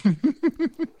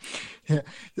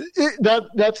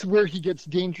 that's where he gets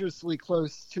dangerously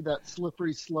close to that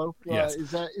slippery slope. Yes.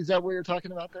 Is that what you're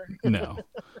talking about there? No.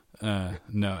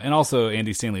 And also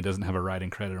Andy Stanley doesn't have a writing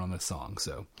credit on this song.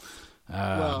 So,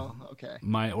 well, okay.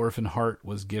 My orphan heart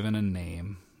was given a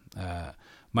name.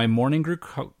 My mourning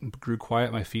grew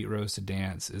quiet. My feet rose to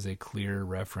dance is a clear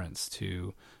reference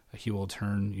to he will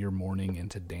turn your mourning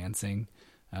into dancing.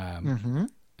 Mm-hmm.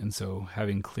 And so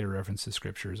having clear reference to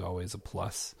scripture is always a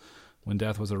plus. When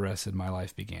death was arrested, my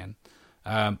life began.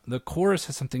 The chorus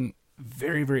has something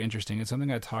very, very interesting. It's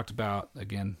something I talked about,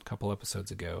 again, a couple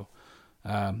episodes ago.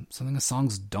 Something the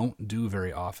songs don't do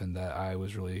very often that I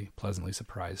was really pleasantly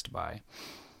surprised by.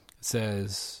 It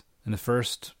says, in the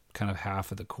first kind of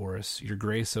half of the chorus, your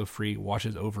grace so free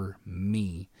washes over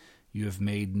me. You have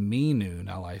made me new.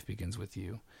 Now life begins with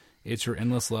you. It's your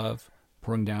endless love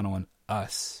pouring down on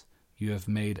us. You have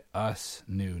made us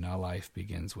new. Now life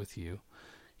begins with you.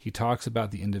 He talks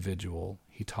about the individual.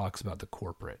 He talks about the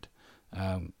corporate.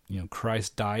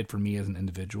 Christ died for me as an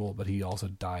individual, but he also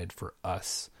died for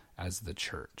us as the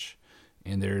church.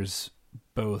 And there's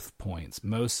both points.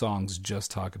 Most songs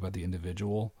just talk about the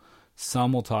individual.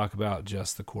 Some will talk about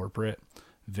just the corporate.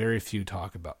 Very few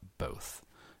talk about both.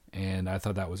 And I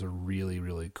thought that was a really,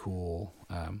 really cool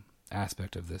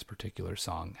aspect of this particular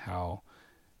song, how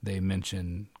they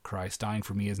mention Christ dying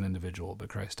for me as an individual, but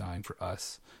Christ dying for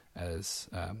us as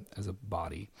a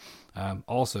body.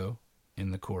 Also,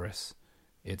 in the chorus,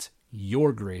 It's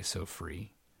your grace, O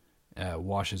free,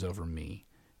 washes over me.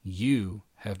 You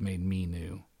have made me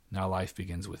new. Now life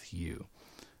begins with you.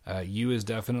 You is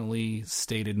definitely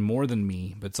stated more than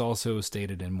me, but it's also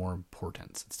stated in more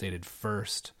importance. It's stated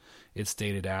first. It's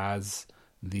stated as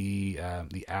the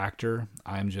actor.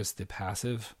 I'm just the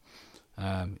passive.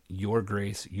 Your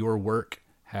grace, your work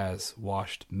has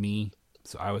washed me.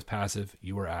 So I was passive.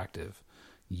 You were active.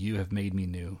 You have made me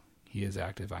new. He is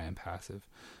active. I am passive.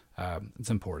 It's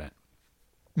important.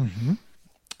 Mm-hmm.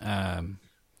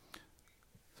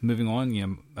 Moving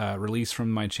on, released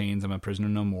from my chains, I'm a prisoner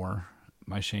no more.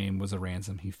 My shame was a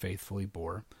ransom he faithfully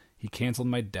bore. He canceled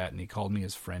my debt, and he called me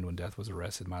his friend when death was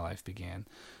arrested. My life began.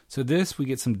 So this, we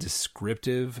get some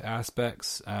descriptive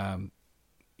aspects.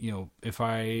 If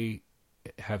I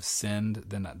have sinned,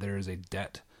 then there is a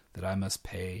debt that I must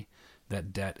pay.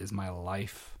 That debt is my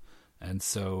life. And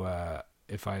so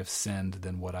if I have sinned,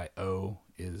 then what I owe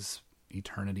is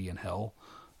eternity in hell.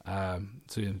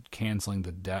 So canceling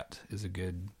the debt is a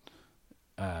good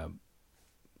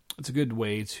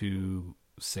way to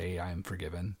say I am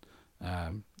forgiven.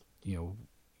 In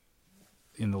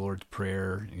the Lord's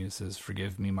Prayer, it says,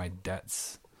 "Forgive me my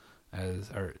debts,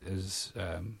 as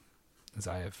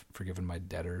I have forgiven my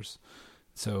debtors."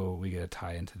 So we get a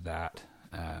tie into that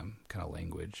kind of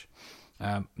language.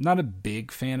 Not a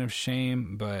big fan of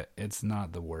shame, but it's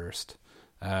not the worst.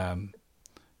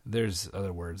 There's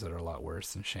other words that are a lot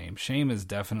worse than shame. Shame is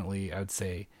definitely, I would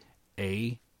say,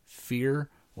 a fear,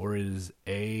 or it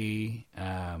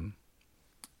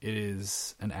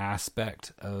is an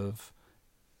aspect of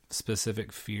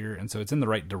specific fear, and so it's in the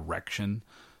right direction.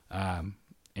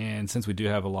 And since we do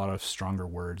have a lot of stronger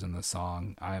words in the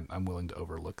song, I'm willing to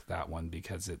overlook that one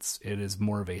because it is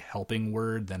more of a helping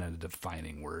word than a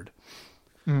defining word.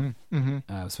 Mm-hmm.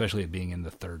 Especially it being in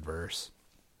the third verse.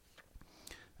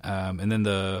 And then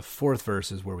the fourth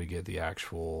verse is where we get the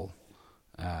actual,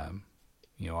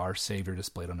 our Savior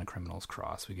displayed on a criminal's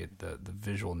cross. We get the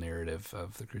visual narrative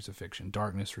of the crucifixion.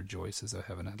 Darkness rejoices, though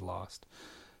heaven had lost.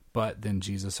 But then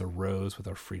Jesus arose with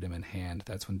our freedom in hand.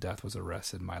 That's when death was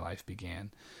arrested. My life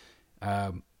began.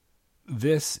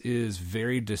 This is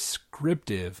very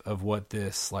descriptive of what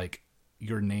this,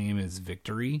 your name is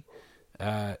victory,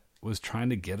 was trying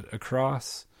to get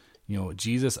across.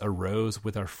 Jesus arose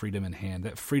with our freedom in hand.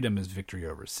 That freedom is victory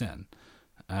over sin.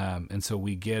 And so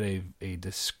we get a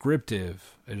descriptor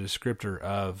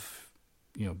of,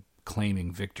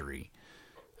 claiming victory,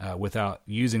 without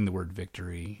using the word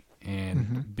victory,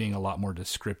 and being a lot more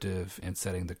descriptive and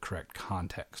setting the correct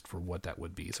context for what that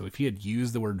would be. So if he had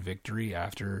used the word victory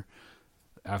after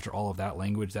all of that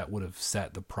language, that would have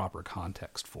set the proper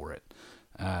context for it.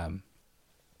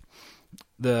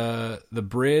 The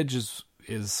bridge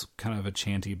is kind of a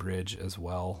chanty bridge as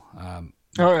well.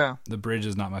 The bridge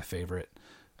is not my favorite.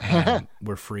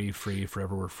 We're free,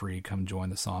 forever we're free. Come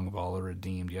join the song of all the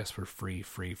redeemed. Yes, we're free,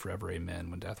 forever, amen.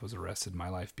 When death was arrested, my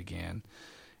life began.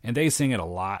 And they sing it a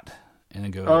lot. And then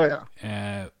go,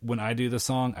 when I do the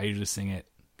song, I usually sing it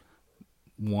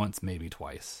once, maybe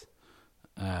twice.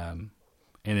 And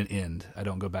an end. I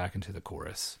don't go back into the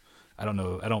chorus. I don't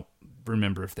know. I don't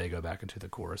remember if they go back into the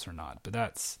chorus or not. But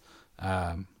that's,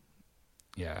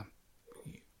 yeah.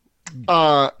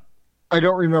 I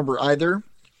don't remember either.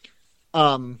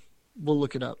 We'll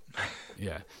look it up.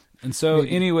 Yeah. And so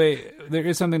anyway, there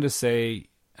is something to say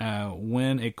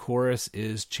when a chorus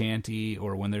is chanty,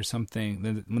 or when there's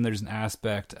an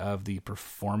aspect of the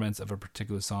performance of a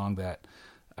particular song that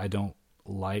I don't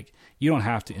like. You don't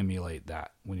have to emulate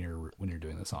that when you're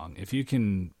doing the song. If you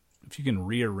can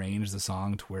rearrange the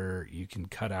song to where you can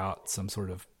cut out some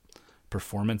sort of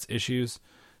performance issues,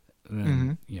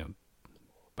 then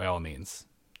by all means,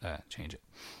 change it.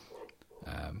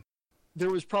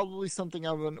 There was probably something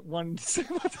I wanted to say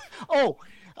about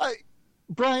that.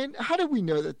 Brian, how do we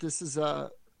know that this is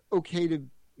okay to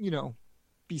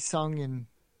be sung in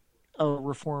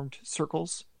Reformed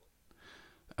circles?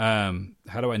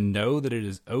 How do I know that it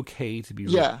is okay to be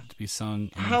sung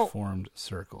in Reformed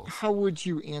circles? How would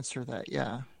you answer that?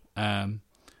 Yeah.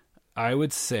 I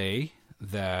would say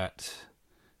that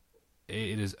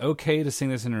it is okay to sing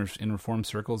this in Reformed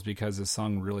circles because this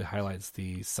song really highlights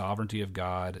the sovereignty of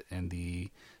God and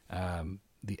the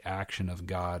action of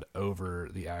God over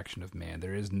the action of man.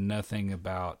 There is nothing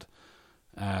about,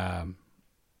 there's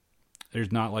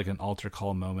not like an altar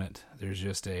call moment. There's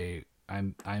just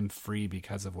I'm free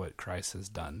because of what Christ has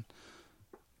done.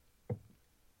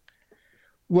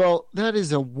 Well, that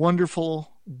is a wonderful,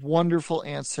 wonderful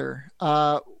answer.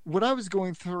 What I was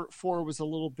going for was a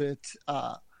little bit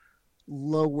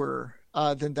lower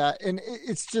than that. And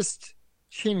it's just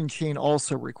Shane and Shane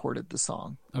also recorded the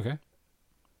song. Okay.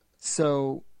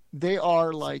 So they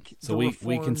are like So we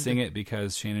can sing it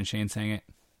because Shane and Shane sang it.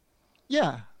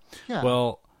 Yeah, yeah.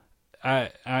 Well,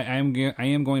 I am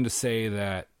going to say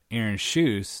that Aaron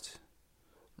Shust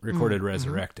recorded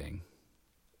 "Resurrecting."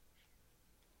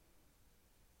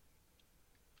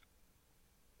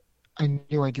 I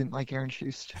knew I didn't like Aaron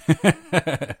Shust.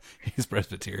 He's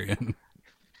Presbyterian.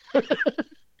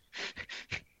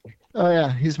 Oh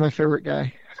yeah, he's my favorite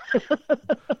guy.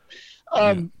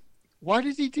 Yeah. Why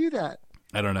did he do that?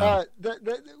 I don't know.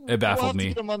 It baffled we'll have me. To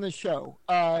get him on the show.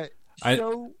 I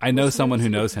know someone who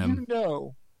knows him. You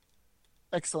know,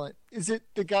 excellent. Is it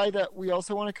the guy that we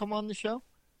also want to come on the show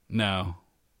No,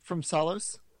 from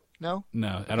Salos? No,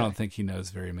 no, I don't think he knows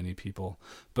very many people.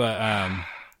 But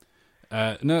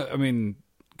no, I mean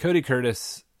Cody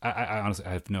Curtis. I honestly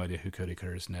I have no idea who Cody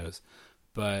Curtis knows,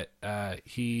 but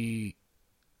he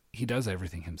does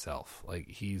everything himself. Like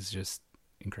he's just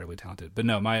incredibly talented. But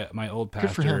no, my old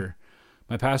pastor,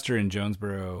 my pastor in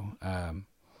Jonesboro, a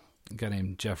guy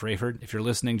named Jeff Rayford. If you're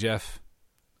listening, Jeff,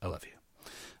 I love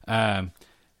you.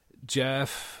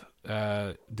 Jeff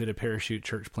did a parachute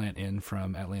church plant in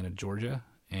from Atlanta, Georgia,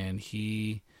 and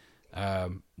he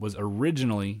was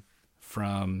originally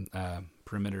from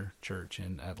Perimeter Church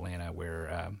in Atlanta,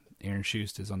 where Aaron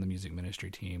Shust is on the music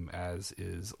ministry team, as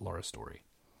is Laura Story.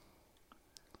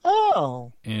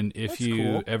 Oh, and if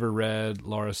you ever read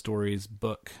Laura Story's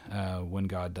book, When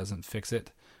God Doesn't Fix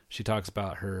It, she talks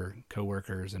about her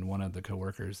coworkers, and one of the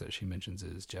coworkers that she mentions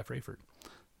is Jeff Rayford,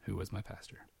 who was my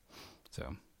pastor.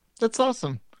 So that's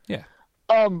awesome. Yeah.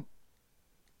 I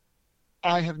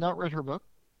have not read her book.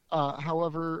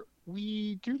 However,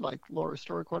 we do like Laura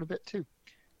Story quite a bit too.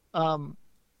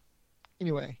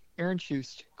 Anyway, Aaron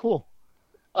Shust, cool.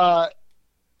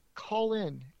 Call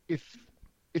in if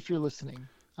you're listening.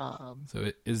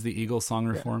 So is the Eagles song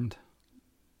reformed?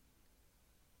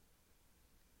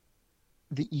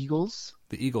 The Eagles?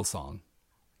 The Eagles song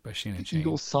by Shane and Shane.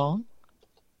 Eagles song?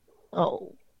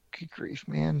 Oh, good grief,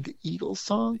 man. The Eagles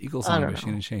song? The Eagles song by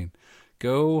Shane and Shane.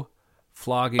 Go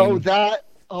flogging. Oh, that.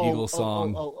 Eagles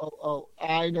song. Oh.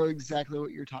 I know exactly what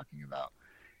you're talking about.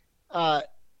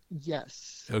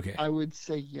 Yes. Okay. I would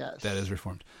say yes. That is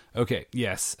reformed. Okay.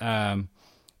 Yes. No,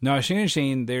 Shane and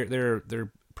Shane, they're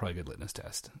probably a good litmus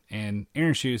test. And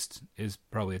Aaron Shust is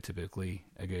probably typically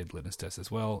a good litmus test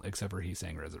as well, except for he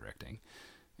sang Resurrecting.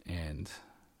 And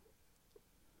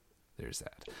there's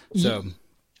that. So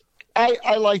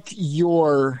I liked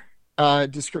your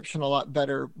description a lot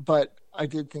better, but I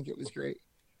did think it was great.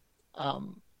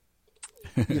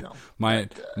 Mine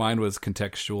was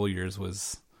contextual, yours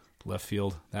was left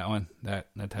field. That one, that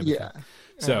type of thing.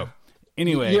 So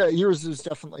anyway, yours is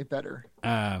definitely better.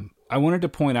 I wanted to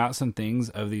point out some things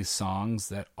of these songs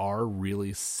that are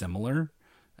really similar,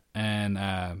 and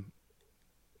I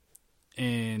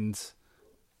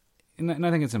think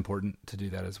it's important to do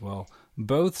that as well.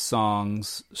 Both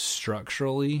songs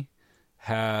structurally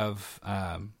have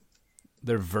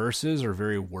their verses are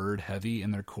very word heavy,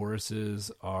 and their choruses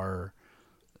are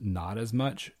not as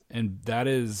much, and that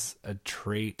is a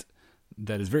trait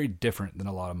that is very different than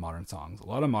a lot of modern songs. A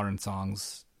lot of modern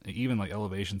songs, even like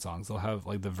elevation songs, they'll have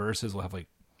like the verses will have like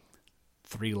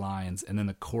 3 lines, and then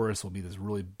the chorus will be this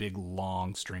really big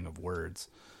long string of words.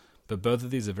 But both of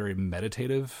these are very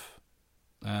meditative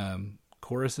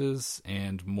choruses,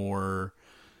 and more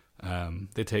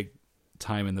they take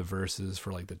time in the verses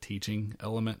for like the teaching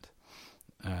element.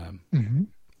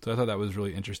 So I thought that was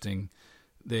really interesting.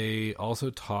 They also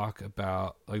talk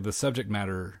about like the subject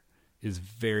matter is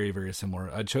very, very similar.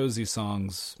 I chose these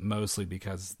songs mostly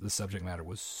because the subject matter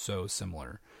was so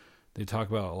similar. They talk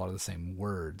about a lot of the same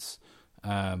words.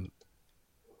 The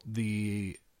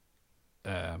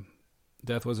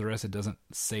Death Was Arrested doesn't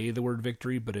say the word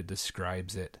victory, but it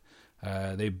describes it.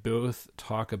 They both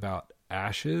talk about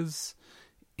ashes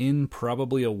in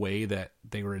probably a way that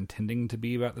they were intending to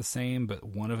be about the same, but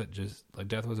one of it just, like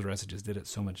Death Was Arrested just did it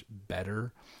so much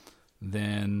better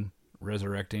than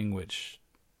Resurrecting, which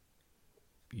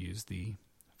used the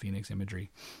Phoenix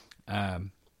imagery.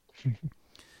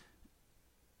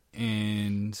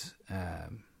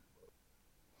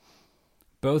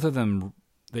 Both of them,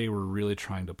 they were really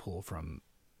trying to pull from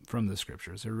the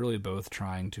scriptures. They're really both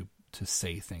trying to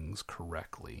say things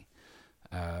correctly.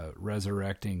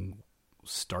 Resurrecting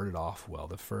started off well.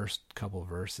 The first couple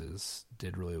verses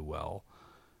did really well,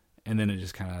 and then it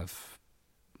just kind of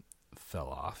fell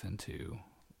off into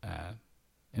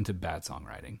bad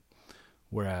songwriting.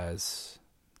 Whereas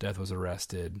Death Was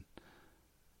Arrested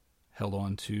held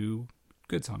on to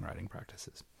good songwriting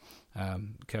practices,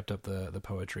 kept up the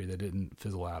poetry that didn't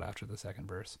fizzle out after the second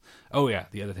verse. Oh yeah,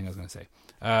 the other thing I was going to say,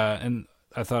 and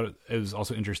I thought it was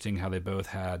also interesting how they both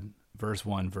had verse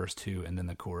 1, verse 2, and then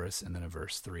the chorus, and then a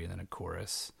verse 3, and then a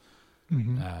chorus.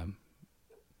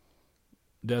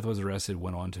 Death Was Arrested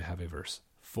went on to have a verse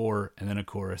 4, and then a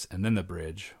chorus, and then the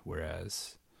bridge,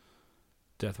 whereas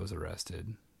Death Was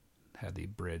Arrested had the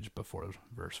bridge before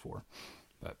verse 4.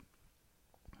 But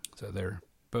so they're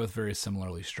both very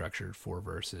similarly structured, 4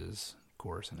 verses,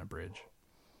 chorus, and a bridge.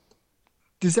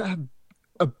 Does that have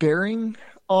a bearing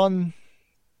on,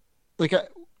 like,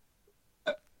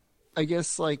 I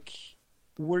guess, like,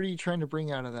 what are you trying to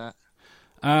bring out of that?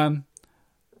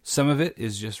 Some of it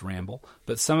is just ramble,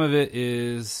 but some of it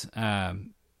is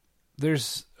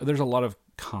there's a lot of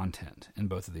content in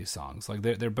both of these songs. Like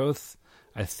they're both,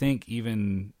 I think,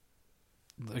 even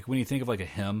like when you think of like a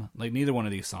hymn, like neither one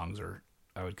of these songs are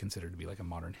I would consider to be like a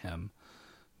modern hymn,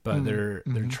 but they're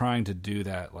trying to do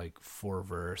that like 4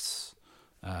 verse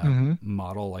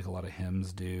model like a lot of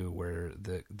hymns do, where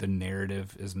the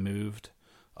narrative is moved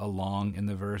along in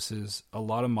the verses. A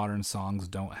lot of modern songs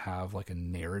don't have like a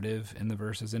narrative in the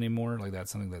verses anymore. Like that's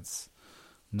something that's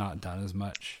not done as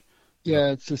much.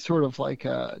 Yeah, it's just sort of like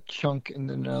a chunk and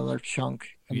then another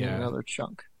chunk and then another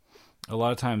chunk. A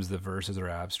lot of times the verses are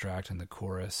abstract and the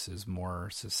chorus is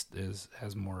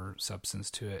has more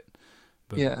substance to it.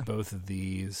 But both of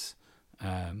these,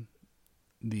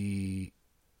 the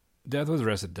Death Was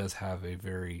Arrested does have a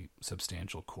very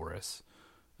substantial chorus,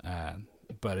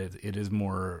 but it is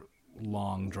more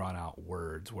long, drawn-out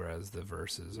words, whereas the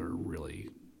verses are really,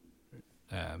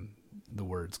 the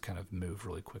words kind of move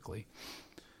really quickly.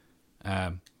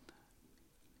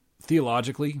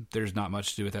 Theologically, there's not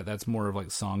much to do with that. That's more of like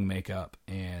song makeup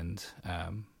and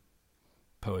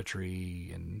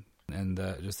poetry and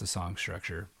just the song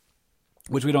structure,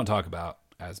 which we don't talk about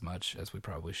as much as we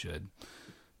probably should,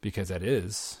 because that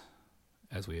is,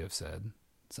 as we have said,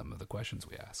 some of the questions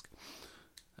we ask.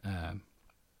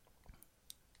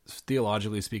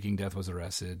 Theologically speaking, Death Was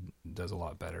Arrested does a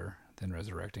lot better than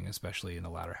Resurrecting, especially in the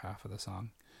latter half of the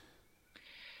song.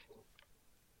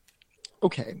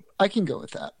 Okay, I can go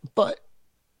with that. But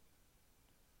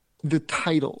the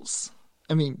titles,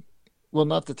 I mean, well,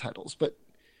 not the titles, but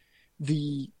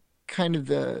the kind of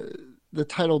the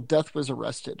title Death Was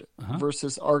Arrested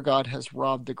versus Our God Has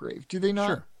Robbed the Grave. Do they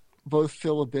not both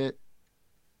feel a bit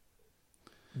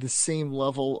the same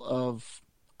level of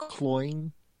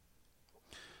cloying?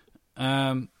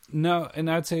 No, and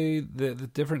I'd say the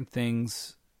different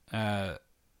things.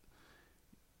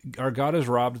 Our God Has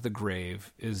Robbed the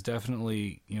Grave is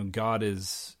definitely, God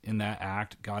is in that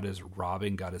act. God is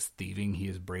robbing. God is thieving. He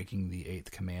is breaking the 8th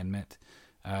commandment.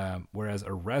 Whereas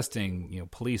arresting,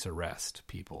 police arrest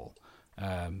people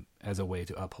as a way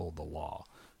to uphold the law.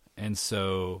 And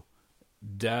so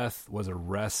Death Was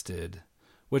Arrested,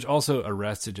 which also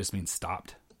arrested just means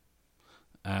stopped.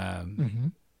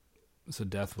 So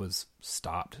death was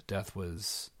stopped. Death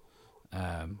was,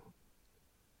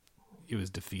 it was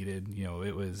defeated.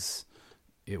 It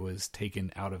was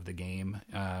taken out of the game.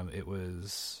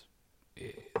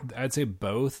 I'd say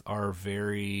both are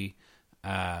very,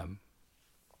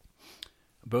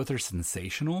 both are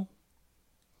sensational.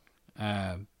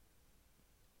 And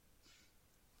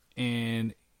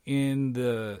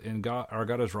God, Our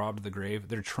God Has Robbed the Grave,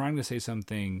 they're trying to say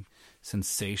something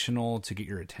sensational to get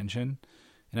your attention.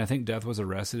 And I think Death Was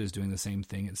Arrested is doing the same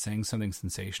thing. It's saying something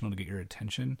sensational to get your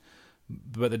attention.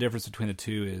 But the difference between the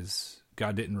two is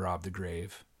God didn't rob the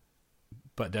grave,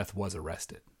 but death was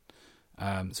arrested.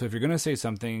 So if you're going to say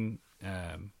something,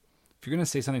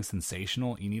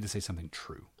 sensational, you need to say something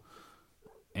true.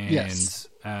 And,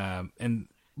 and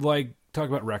like talk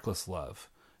about Reckless Love.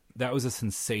 That was a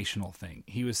sensational thing.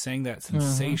 He was saying that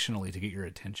sensationally to get your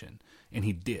attention. And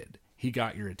he did. He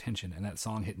got your attention, and that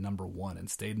song hit number 1 and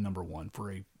stayed number 1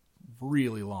 for a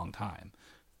really long time,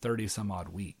 30 some odd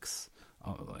weeks,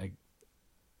 8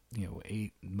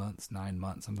 months, 9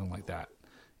 months, something like that.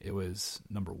 It was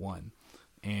number 1,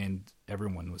 and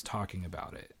everyone was talking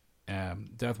about it.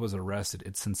 Death Was Arrested.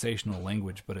 It's sensational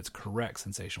language, but it's correct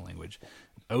sensational language.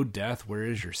 Oh, death, where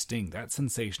is your sting? That's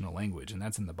sensational language, and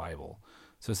that's in the Bible.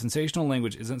 So sensational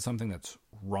language isn't something that's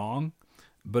wrong,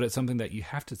 but it's something that you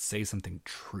have to say something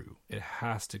true. It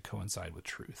has to coincide with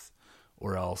truth,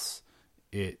 or else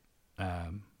it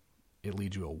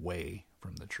leads you away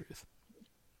from the truth.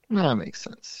 That makes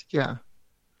sense. Yeah.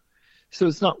 So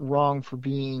it's not wrong for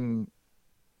being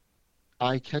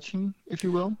eye-catching, if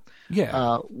you will.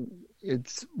 Yeah.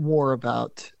 It's more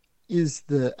about, is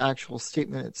the actual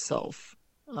statement itself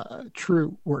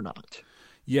true or not?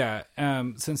 Yeah.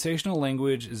 Sensational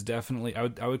language is definitely,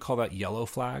 I would call that yellow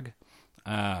flag.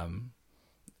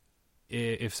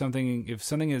 if something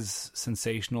is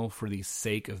sensational for the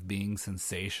sake of being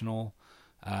sensational,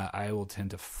 I will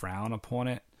tend to frown upon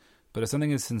it. But if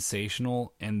something is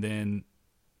sensational and then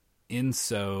in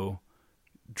so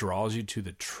draws you to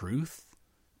the truth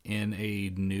in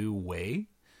a new way,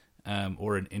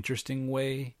 or an interesting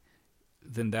way,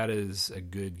 then that is a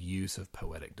good use of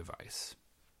poetic device.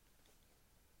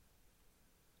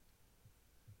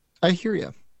 I hear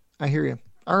you.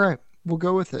 All right, we'll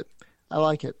go with it. I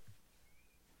like it.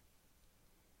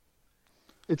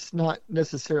 It's not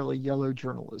necessarily yellow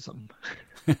journalism.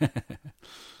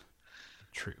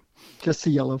 True. Just a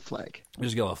yellow flag.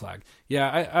 Just yellow flag.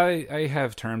 Yeah, I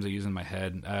have terms I use in my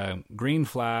head. Green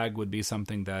flag would be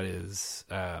something that is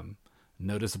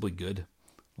noticeably good.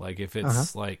 Like if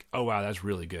it's like, oh wow, that's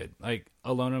really good. Like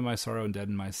Alone in My Sorrow and Dead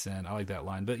in My Sin. I like that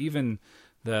line. But even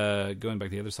going back to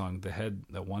the other song, the head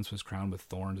that once was crowned with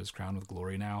thorns is crowned with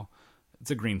glory now.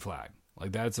 It's a green flag.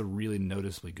 Like that's a really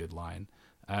noticeably good line.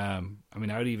 I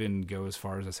mean, I would even go as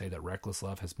far as to say that Reckless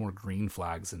Love has more green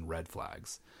flags than red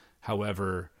flags.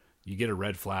 However, you get a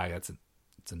red flag, it's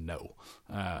a no.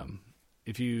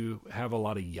 If you have a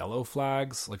lot of yellow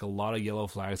flags, like a lot of yellow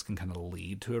flags can kind of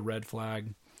lead to a red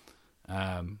flag.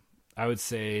 I would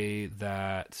say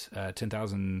that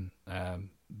 10,000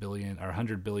 billion or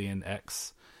 100 billion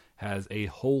X has a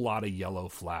whole lot of yellow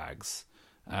flags.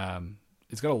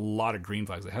 It's got a lot of green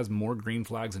flags. It has more green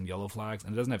flags than yellow flags,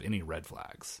 and it doesn't have any red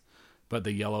flags. But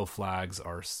the yellow flags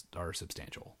are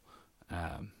substantial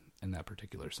in that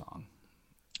particular song.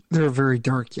 They're very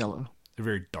dark yellow. They're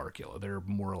very dark yellow. They're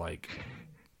more like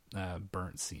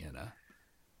burnt sienna.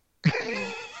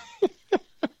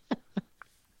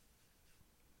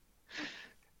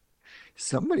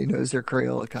 Somebody knows their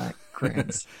Crayola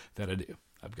crayons. That I do.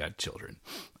 I've got children,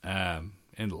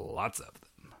 and lots of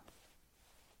them.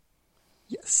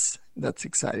 Yes, that's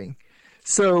exciting.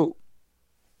 So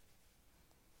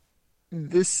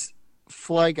this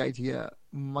flag idea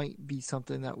might be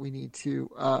something that we need to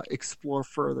explore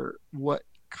further. What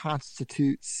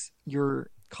constitutes your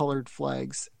colored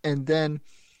flags? And then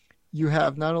you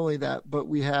have not only that, but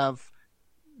we have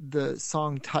the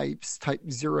song types, type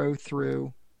 0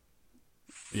 through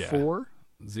 4.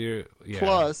 0, yeah.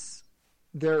 Plus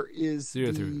there is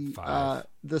 0 through 5.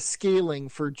 The scaling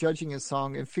for judging a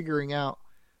song and figuring out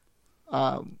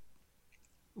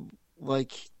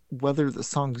like whether the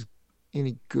song's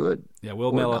any good. Yeah,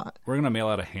 we're going to mail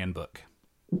out a handbook.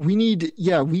 We need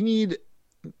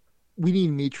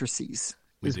matrices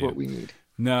what we need.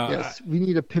 No. Yes, we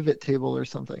need a pivot table or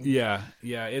something. Yeah,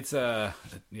 it's a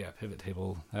pivot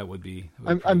table. That would be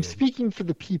I'm speaking for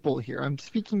the people here. I'm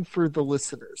speaking for the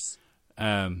listeners.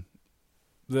 Both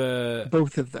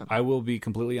of them. I will be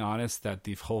completely honest that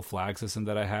the whole flag system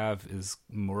that I have is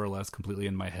more or less completely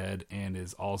in my head and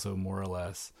is also more or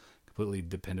less completely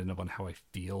dependent upon how I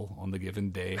feel on the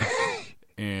given day,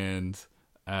 and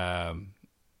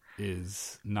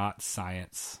is not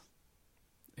science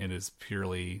and is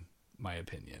purely my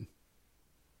opinion.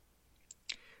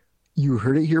 You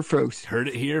heard it here, folks. Heard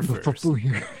it here first.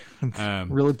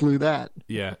 Really blew that.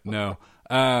 Yeah, no.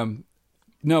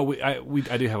 No,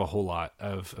 I do have a whole lot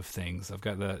of things. I've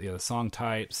got the song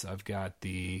types. I've got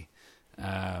the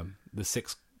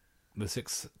 6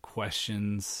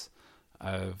 questions.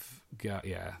 I've got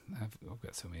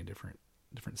so many different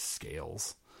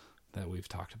scales that we've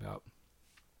talked about.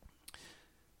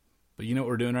 But you know what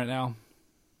we're doing right now?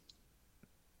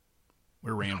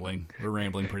 We're rambling. We're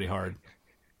rambling pretty hard.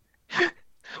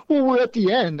 Well, we're at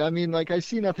the end. I mean, like I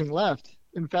see nothing left.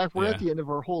 In fact, we're at the end of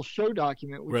our whole show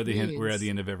document. We're at the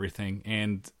end of everything,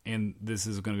 and this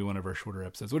is going to be one of our shorter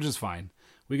episodes, which is fine.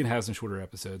 We can have some shorter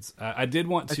episodes. I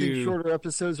think shorter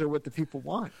episodes are what the people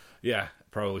want. Yeah,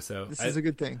 probably so. This is a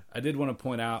good thing. I did want to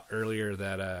point out earlier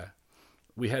that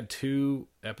we had 2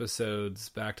 episodes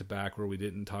back to back where we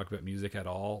didn't talk about music at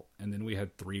all, and then we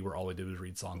had 3 where all we did was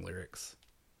read song lyrics.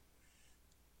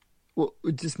 Well,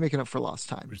 we're just making up for lost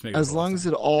time. As long as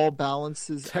it all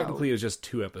balances Technically, it was just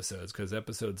 2 episodes, because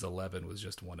episodes 11 was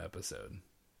just 1 episode.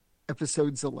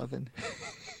 Episodes 11.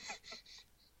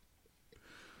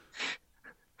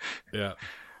 Yeah.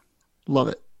 Love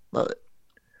it.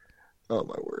 Oh,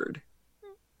 my word.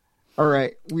 All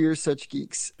right. We are such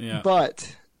geeks. Yeah.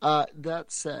 But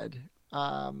that said,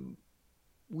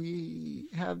 we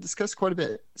have discussed quite a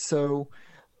bit. So,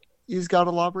 is God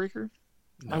a lawbreaker?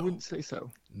 No. I wouldn't say so.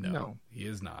 No, he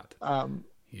is not.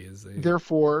 He is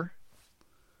therefore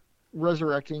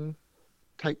resurrecting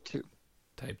type 2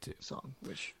 song,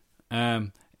 which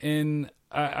and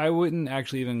I wouldn't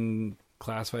actually even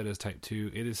classify it as type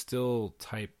 2. It is still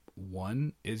type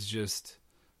 1. It's just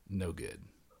no good.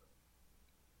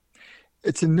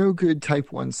 It's a no good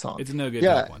Type 1 song. It's a no good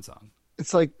Yeah. Type 1 song.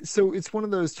 It's like, so it's one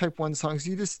of those Type 1 songs.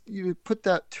 You put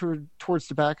that towards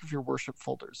the back of your worship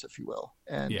folders, if you will.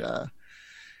 And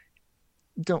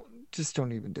don't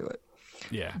even do it.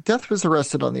 Yeah. Death Was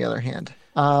Arrested, on the other hand.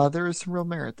 There is some real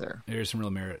merit there. There's some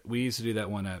real merit. We used to do that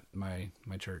one at my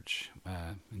church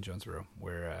in Jonesboro,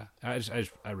 where I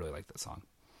really like that song.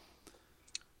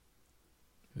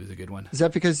 It was a good one. Is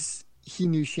that because he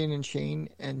knew Shane and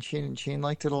Shane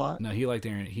liked it a lot? No, he liked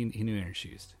Aaron. He knew Aaron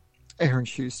Shust. Aaron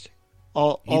Shust.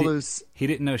 All those. He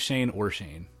didn't know Shane or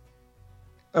Shane.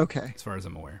 Okay. As far as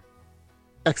I'm aware.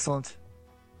 Excellent.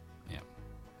 Yeah.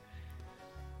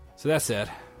 So that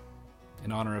said,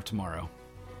 in honor of tomorrow,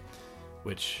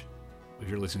 which, if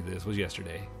you're listening to this, was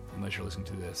yesterday. Unless you're listening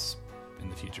to this in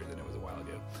the future, then it was a while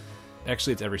ago.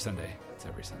 Actually, it's every Sunday. It's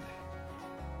every Sunday.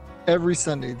 Every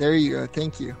Sunday. There you go.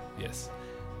 Thank you. Yes.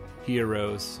 He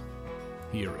arose.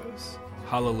 He arose.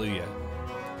 Hallelujah.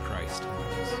 Christ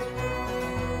arose.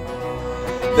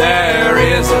 There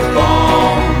is a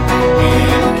balm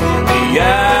in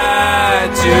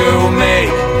Gilead to make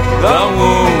the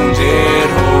wounded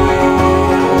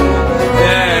whole.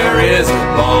 There is a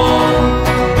balm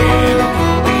in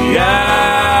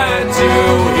Gilead to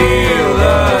heal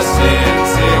the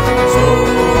sin-sick soul.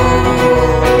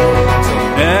 So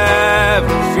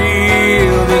never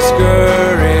feel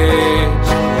discouraged,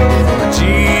 for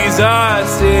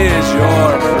Jesus is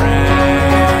your friend.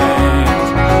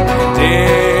 And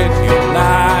if you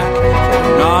lack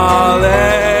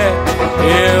knowledge,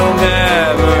 he'll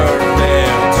never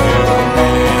fail to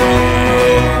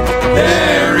mend.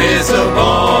 There is a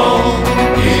balm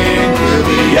in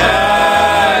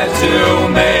Gilead to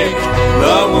make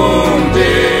the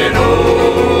wounded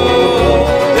whole.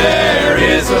 There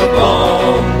is a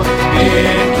balm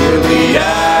in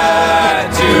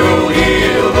Gilead to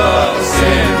heal the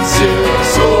sin-sick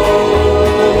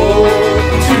soul.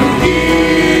 To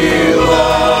heal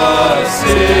the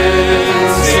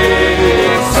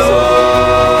sin-sick soul.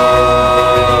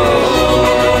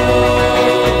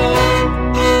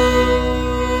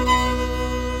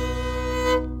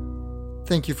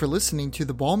 Thank you for listening to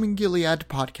the Balm in Gilead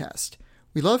podcast.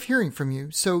 We love hearing from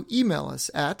you, so email us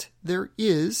at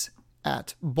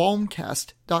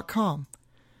thereis@balmcast.com.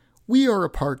 We are a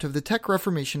part of the Tech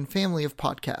Reformation family of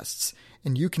podcasts,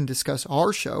 and you can discuss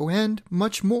our show and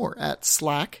much more at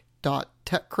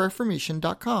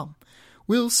slack.techreformation.com.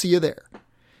 We'll see you there.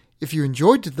 If you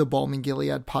enjoyed the Balm in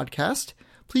Gilead podcast,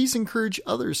 please encourage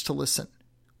others to listen.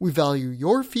 We value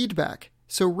your feedback,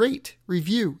 so rate,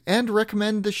 review, and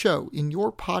recommend the show in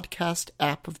your podcast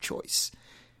app of choice.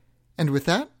 And with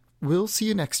that, we'll see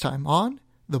you next time on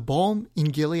the Balm in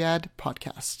Gilead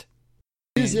podcast.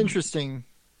 It is interesting,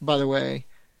 by the way,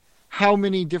 how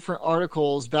many different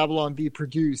articles Babylon Bee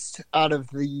produced out of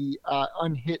the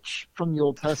unhitch from the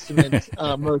Old Testament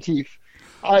motif.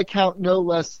 I count no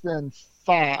less than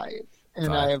 5,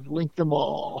 and I have linked them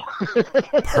all.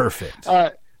 Perfect.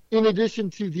 In addition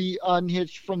to the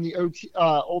unhitch from the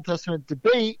Old Testament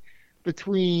debate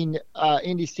between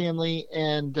Andy Stanley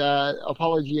and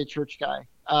Apologia Church guy.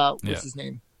 What's his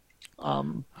name?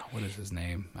 What is his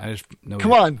name? I just know.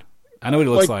 Come on. I know what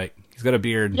he looks like. He's got a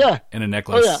beard and a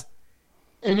necklace. Oh, yeah.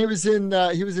 And he was in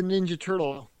Ninja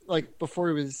Turtle, like before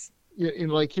he was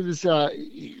and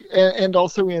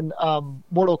also in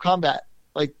Mortal Kombat.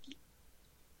 Like,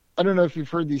 I don't know if you've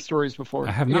heard these stories before.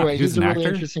 I have not. Anyway, he's a really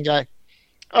interesting guy.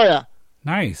 Oh yeah.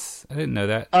 Nice. I didn't know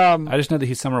that. I just know that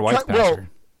he's Summer White's pastor. Well,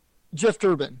 Jeff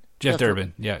Durbin. Jeff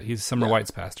Durbin. Yeah, he's Summer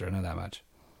White's pastor. I know that much.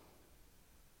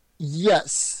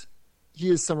 Yes, he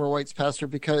is Summer White's pastor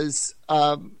because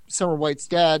Summer White's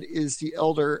dad is the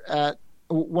elder at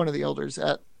one of the elders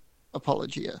at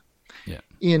Apologia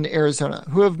in Arizona,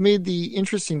 who have made the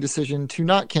interesting decision to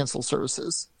not cancel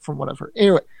services from what I've heard.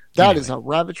 Anyway, that is a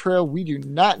rabbit trail we do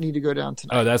not need to go down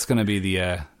tonight. Oh, that's going to be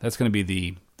the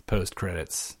post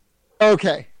credits.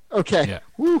 Okay. Yeah.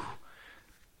 Woo.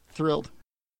 Thrilled.